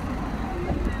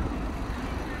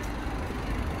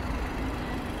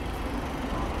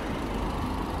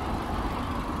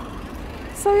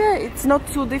 So yeah, it's not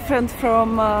too different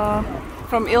from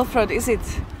Ilford, is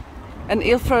it? And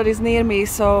Ilford is near me,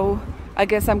 so I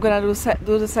guess I'm gonna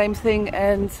do the same thing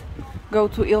and go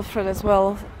to Ilford as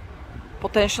well.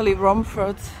 Potentially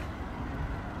Romford.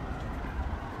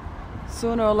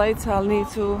 Sooner or later I'll need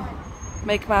to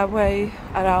make my way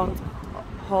around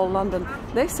whole London.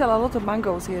 They sell a lot of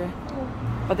mangoes here,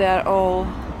 but they are all,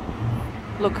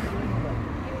 look.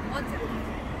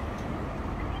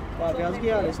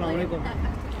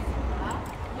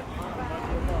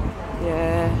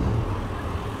 Yeah,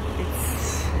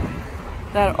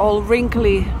 they're all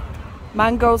wrinkly.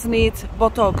 Mangoes need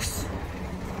Botox.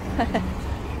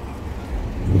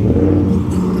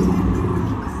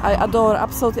 I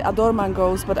absolutely adore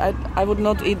mangoes, but I would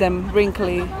not eat them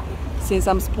wrinkly since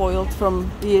I'm spoiled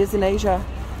from years in Asia.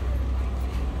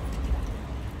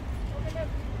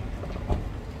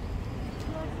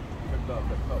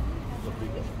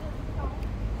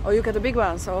 Oh, you got the big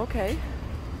one, so okay.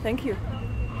 Thank you.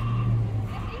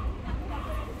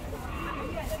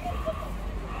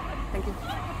 Thank you.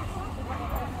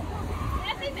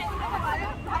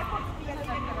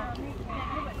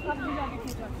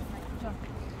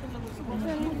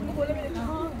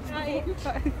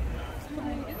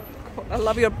 I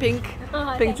love your pink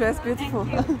dress, beautiful.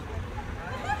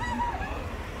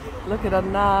 Look at that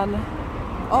naan.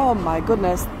 Oh my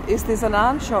goodness, is this a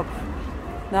naan shop?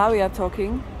 Now we are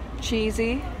talking.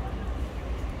 Cheesy.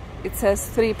 It says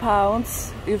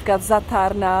 £3. You've got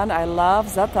za'atar naan. I love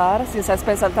za'atar. Since I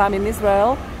spent some time in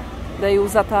Israel, they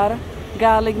use za'atar.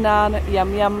 Garlic naan,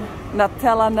 yum yum.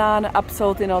 Nutella naan,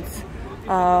 absolutely not.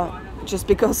 Just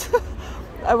because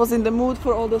I was in the mood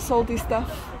for all the salty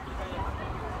stuff.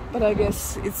 But I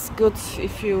guess it's good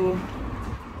if you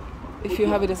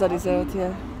have it as a dessert,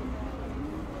 yeah.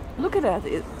 Look at that.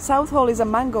 Southall is a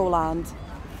mango land.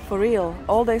 For real.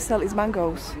 All they sell is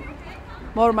mangoes.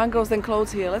 More mangoes than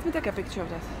clothes here. Let me take a picture of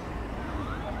that.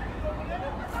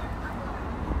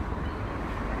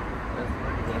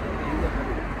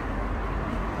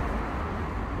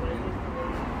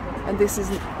 And this is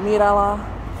Nirala,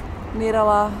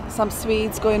 some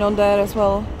sweets going on there as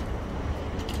well.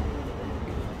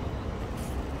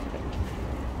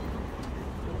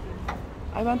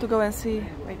 I want to go and see,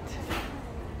 wait.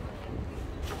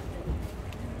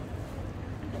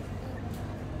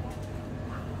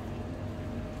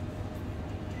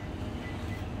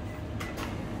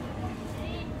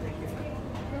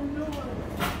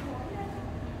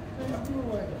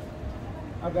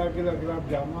 आधा kilo gulab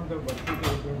jamun तो बच्चे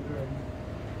को दे दो।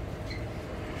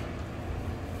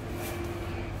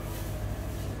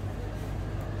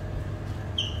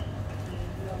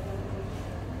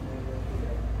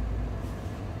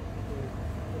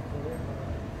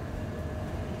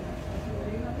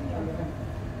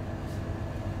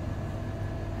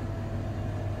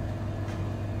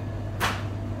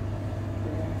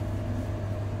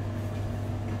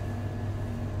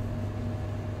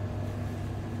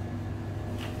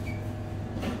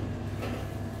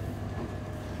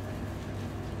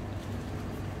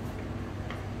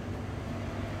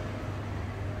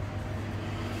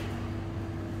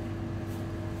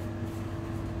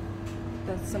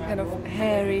 That's some kind of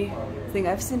hairy thing.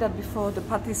 I've seen that before, the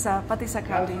patisa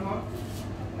candy.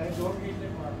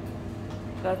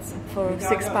 That's for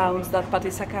 £6, that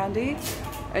patisa candy.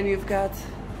 And you've got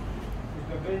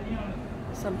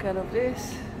some kind of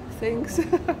this things.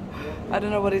 I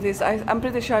don't know what it is. I'm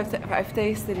pretty sure I've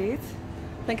tasted it.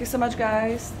 Thank you so much,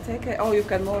 guys. Take care. Oh, you've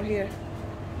got more here.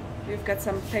 You've got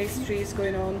some pastries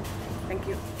going on. Thank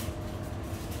you.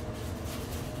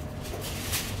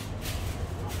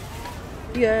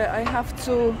 Yeah, I have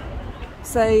to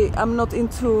say I'm not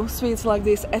into sweets like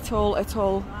this at all.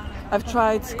 I've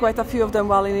tried quite a few of them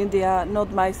while in India,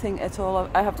 not my thing at all.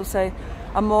 I have to say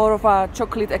I'm more of a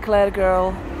chocolate eclair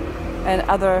girl and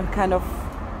other kind of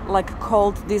like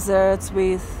cold desserts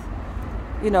with,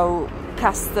 you know,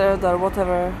 custard or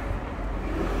whatever.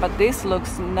 But this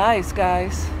looks nice,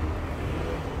 guys.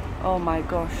 Oh my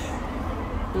gosh,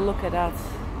 look at that.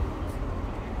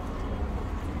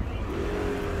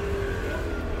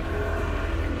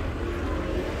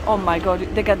 Oh my god,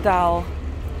 they got dal.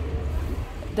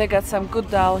 They got some good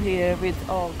dal here with,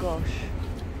 oh gosh.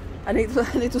 I need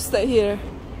to stay here.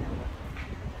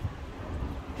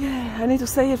 Yeah, I need to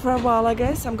stay here for a while, I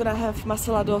guess. I'm gonna have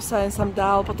masala dosa and some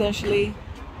dal potentially.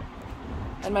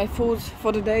 And my food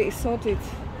for the day is sorted.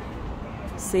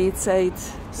 See, it said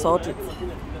sorted.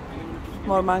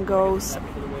 More mangoes.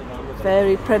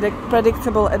 Very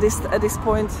predictable at this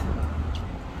point.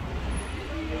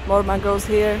 More mangoes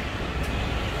here.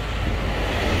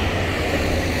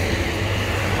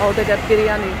 Oh, they got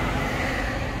biryani,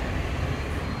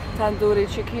 tandoori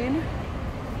chicken,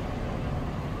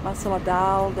 masala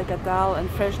dal, they got dal and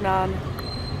fresh naan.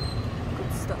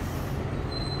 Good stuff.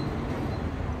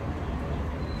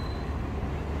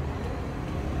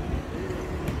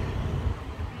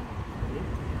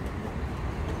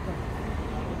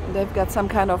 They've got some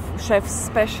kind of chef's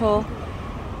special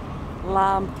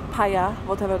lamb paya,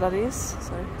 whatever that is.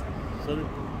 Sorry.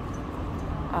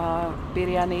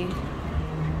 Biryani.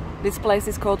 This place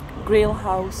is called Grill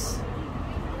House.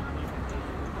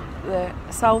 The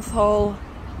Southall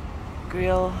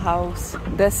Grill House,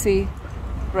 Desi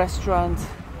restaurant.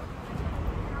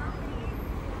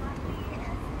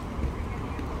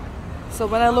 So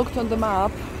when I looked on the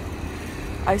map,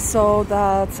 I saw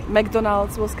that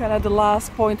McDonald's was kind of the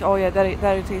last point. Oh yeah,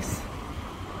 there it is.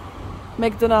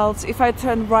 McDonald's, if I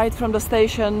turn right from the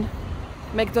station,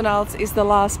 McDonald's is the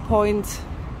last point.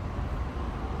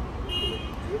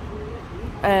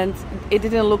 And it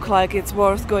didn't look like it's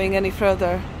worth going any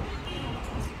further.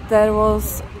 There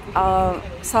was a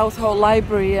Southall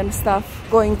library and stuff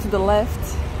going to the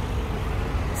left,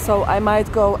 so I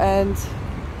might go and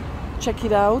check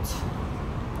it out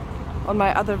on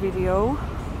my other video.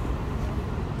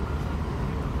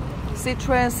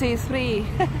 Citroen C3.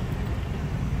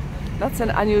 That's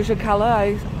an unusual color.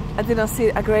 I didn't see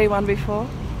a grey one before.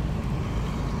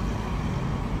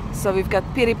 So we've got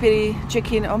piri piri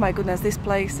chicken. Oh my goodness, this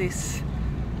place is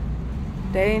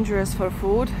dangerous for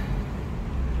food.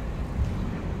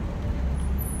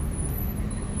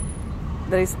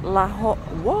 There is Lahore.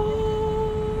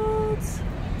 What?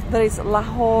 There is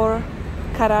Lahore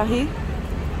Karahi,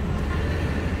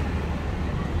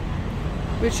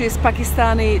 which is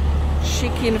Pakistani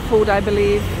chicken food, I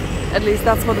believe. At least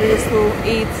that's what we used to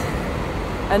eat,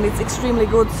 and it's extremely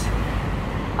good.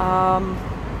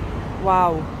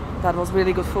 Wow, that was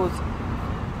really good food.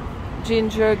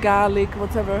 Ginger, garlic,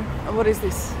 whatever. And what is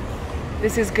this?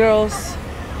 This is girls'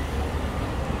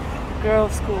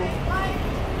 school.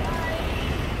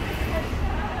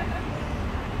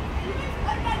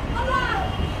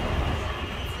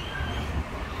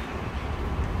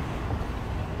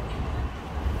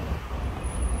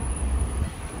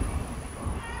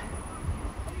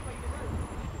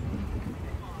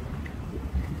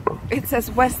 It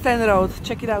says West End Road.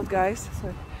 Check it out, guys.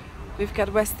 So we've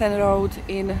got West End Road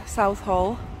in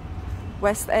Southall.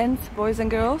 West End, boys and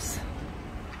girls.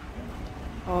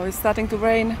 Oh, it's starting to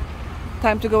rain.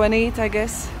 Time to go and eat, I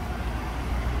guess.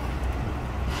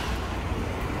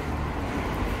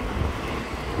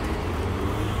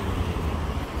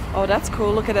 Oh, that's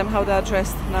cool. Look at them, how they're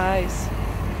dressed. Nice.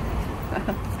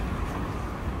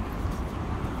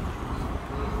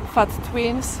 Fat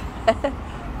twins.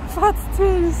 Fat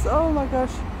twins. Oh my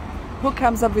gosh. Who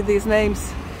comes up with these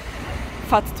names?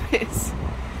 Fat twins.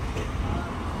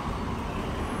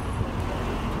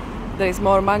 There is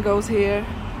more mangoes here.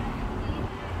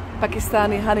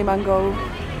 Pakistani honey mango.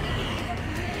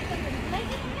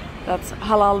 That's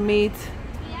halal meat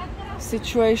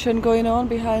situation going on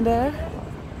behind there.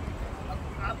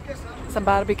 It's a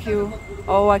barbecue.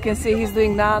 Oh, I can see he's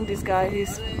doing naan, this guy.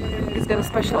 He's got a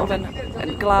special oven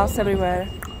and glass everywhere.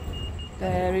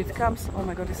 There it comes. Oh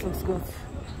my god, this looks good.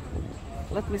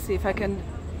 Let me see if I can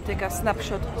take a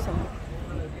snapshot of some.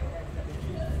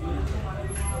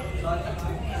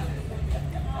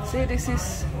 See,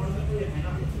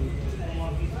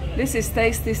 this is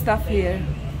tasty stuff here.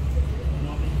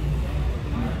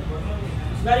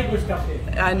 It's very good stuff here.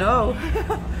 I know.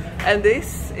 And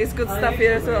this is good stuff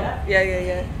here as well.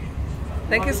 Yeah.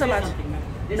 Thank you so much.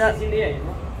 This No. is India, you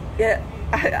know. Yeah,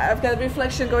 I've got a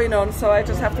reflection going on, so I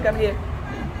just have to come here.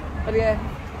 But yeah,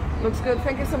 looks good.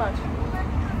 Thank you so much.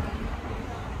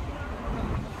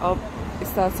 Oh, it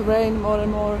starts to rain more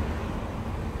and more.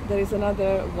 There is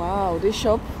another, wow, this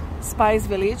shop, Spice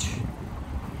Village.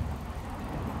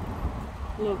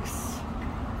 Looks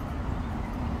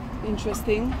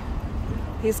interesting.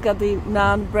 He's got the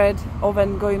naan bread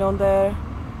oven going on there,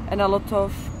 and a lot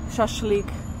of shashlik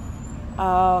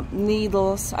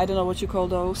needles. I don't know what you call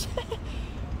those.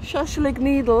 Shashlik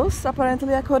needles,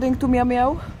 apparently, according to Meow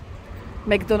Meow.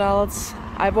 McDonald's.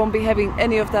 I won't be having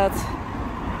any of that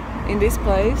in this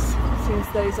place, since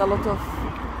there is a lot of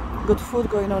good food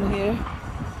going on here.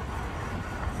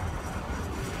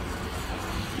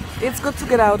 It's good to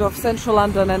get out of central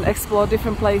London and explore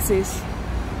different places.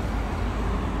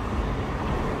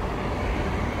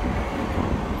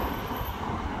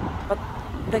 But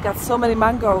they got so many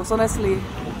mangoes, honestly.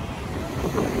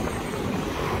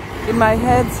 In my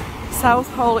head,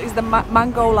 Southall is the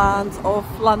mango land of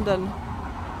London.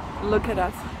 Look at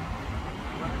that.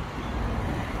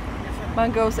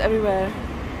 Mangoes everywhere.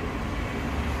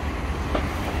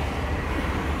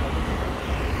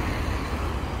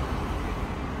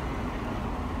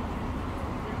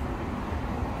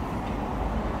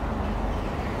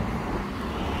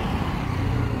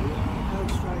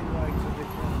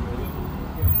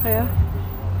 Yeah.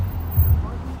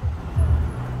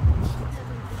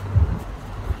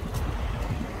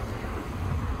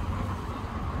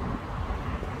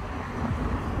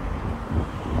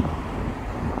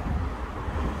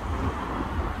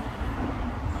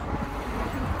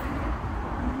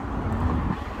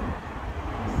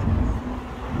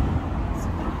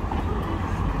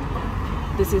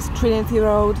 This is Trinity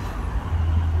Road.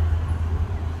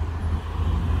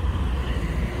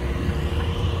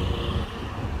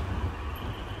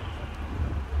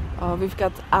 Oh, we've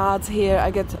got ads here. I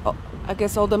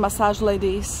guess all the massage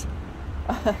ladies.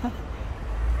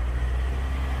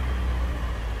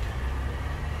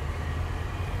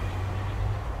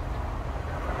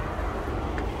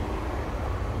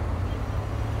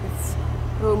 It's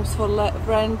rooms for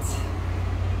rent.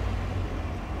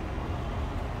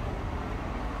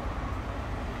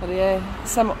 But yeah,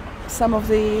 some of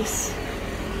these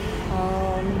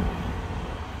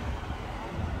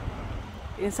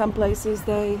in some places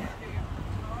they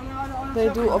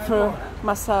do offer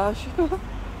massage.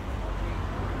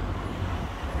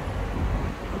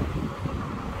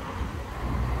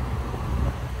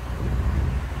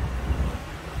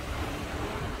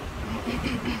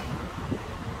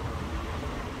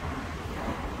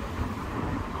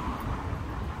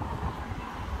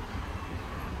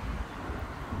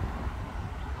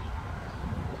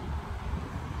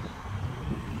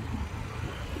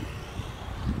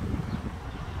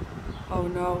 Oh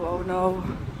no, oh no.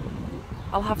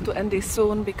 I'll have to end this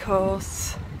soon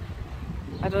because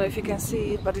I don't know if you can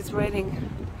see it, but it's raining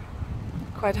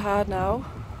quite hard now.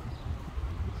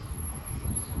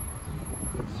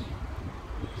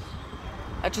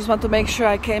 I just want to make sure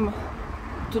I came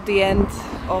to the end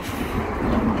of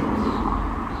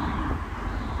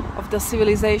the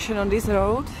civilization on this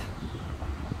road.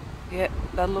 Yeah,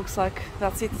 that looks like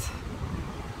that's it.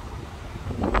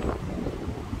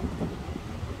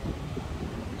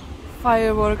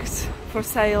 Fireworks for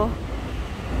sale.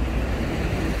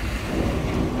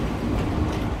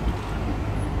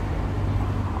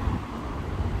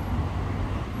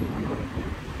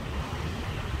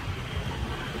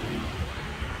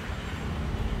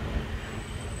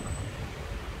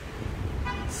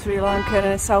 Sri Lankan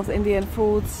and South Indian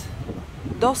foods.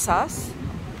 Dosas,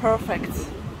 perfect.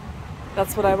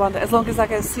 That's what I want, as long as I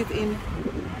can sit in.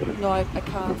 No, I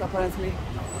can't apparently.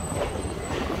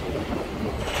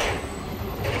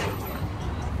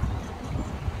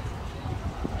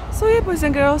 So yeah, boys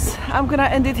and girls, I'm gonna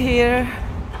end it here.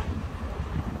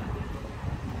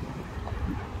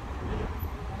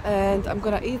 And I'm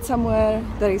gonna eat somewhere.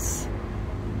 There is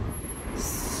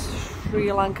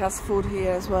Sri Lanka's food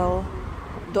here as well.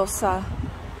 Dosa.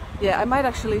 Yeah, I might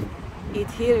actually eat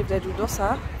here if they do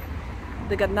dosa.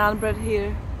 They got naan bread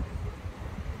here.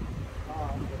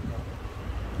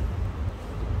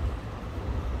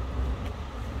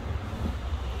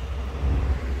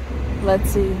 Let's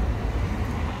see.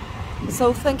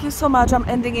 So thank you so much. I'm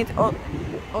ending it on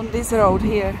this road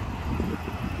here.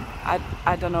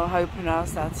 I don't know how you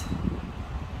pronounce that.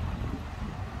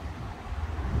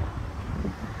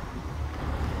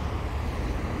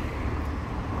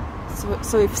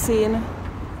 So we've seen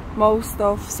most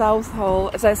of Southall.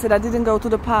 As I said, I didn't go to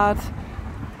the part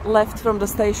left from the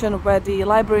station where the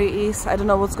library is. I don't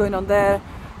know what's going on there,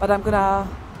 but I'm gonna,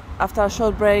 after a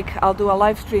short break, I'll do a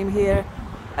live stream here,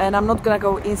 and I'm not gonna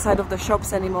go inside of the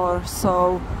shops anymore,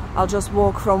 so I'll just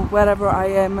walk from wherever I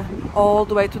am all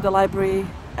the way to the library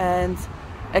and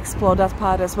explore that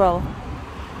part as well.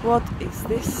 What is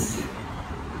this?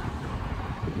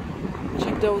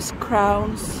 Check those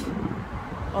crowns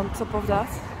on top of that.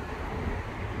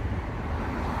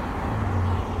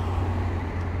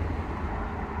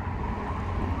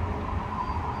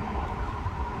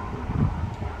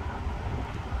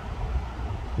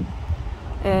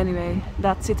 Anyway,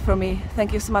 that's it for me.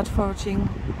 Thank you so much for watching.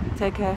 Take care.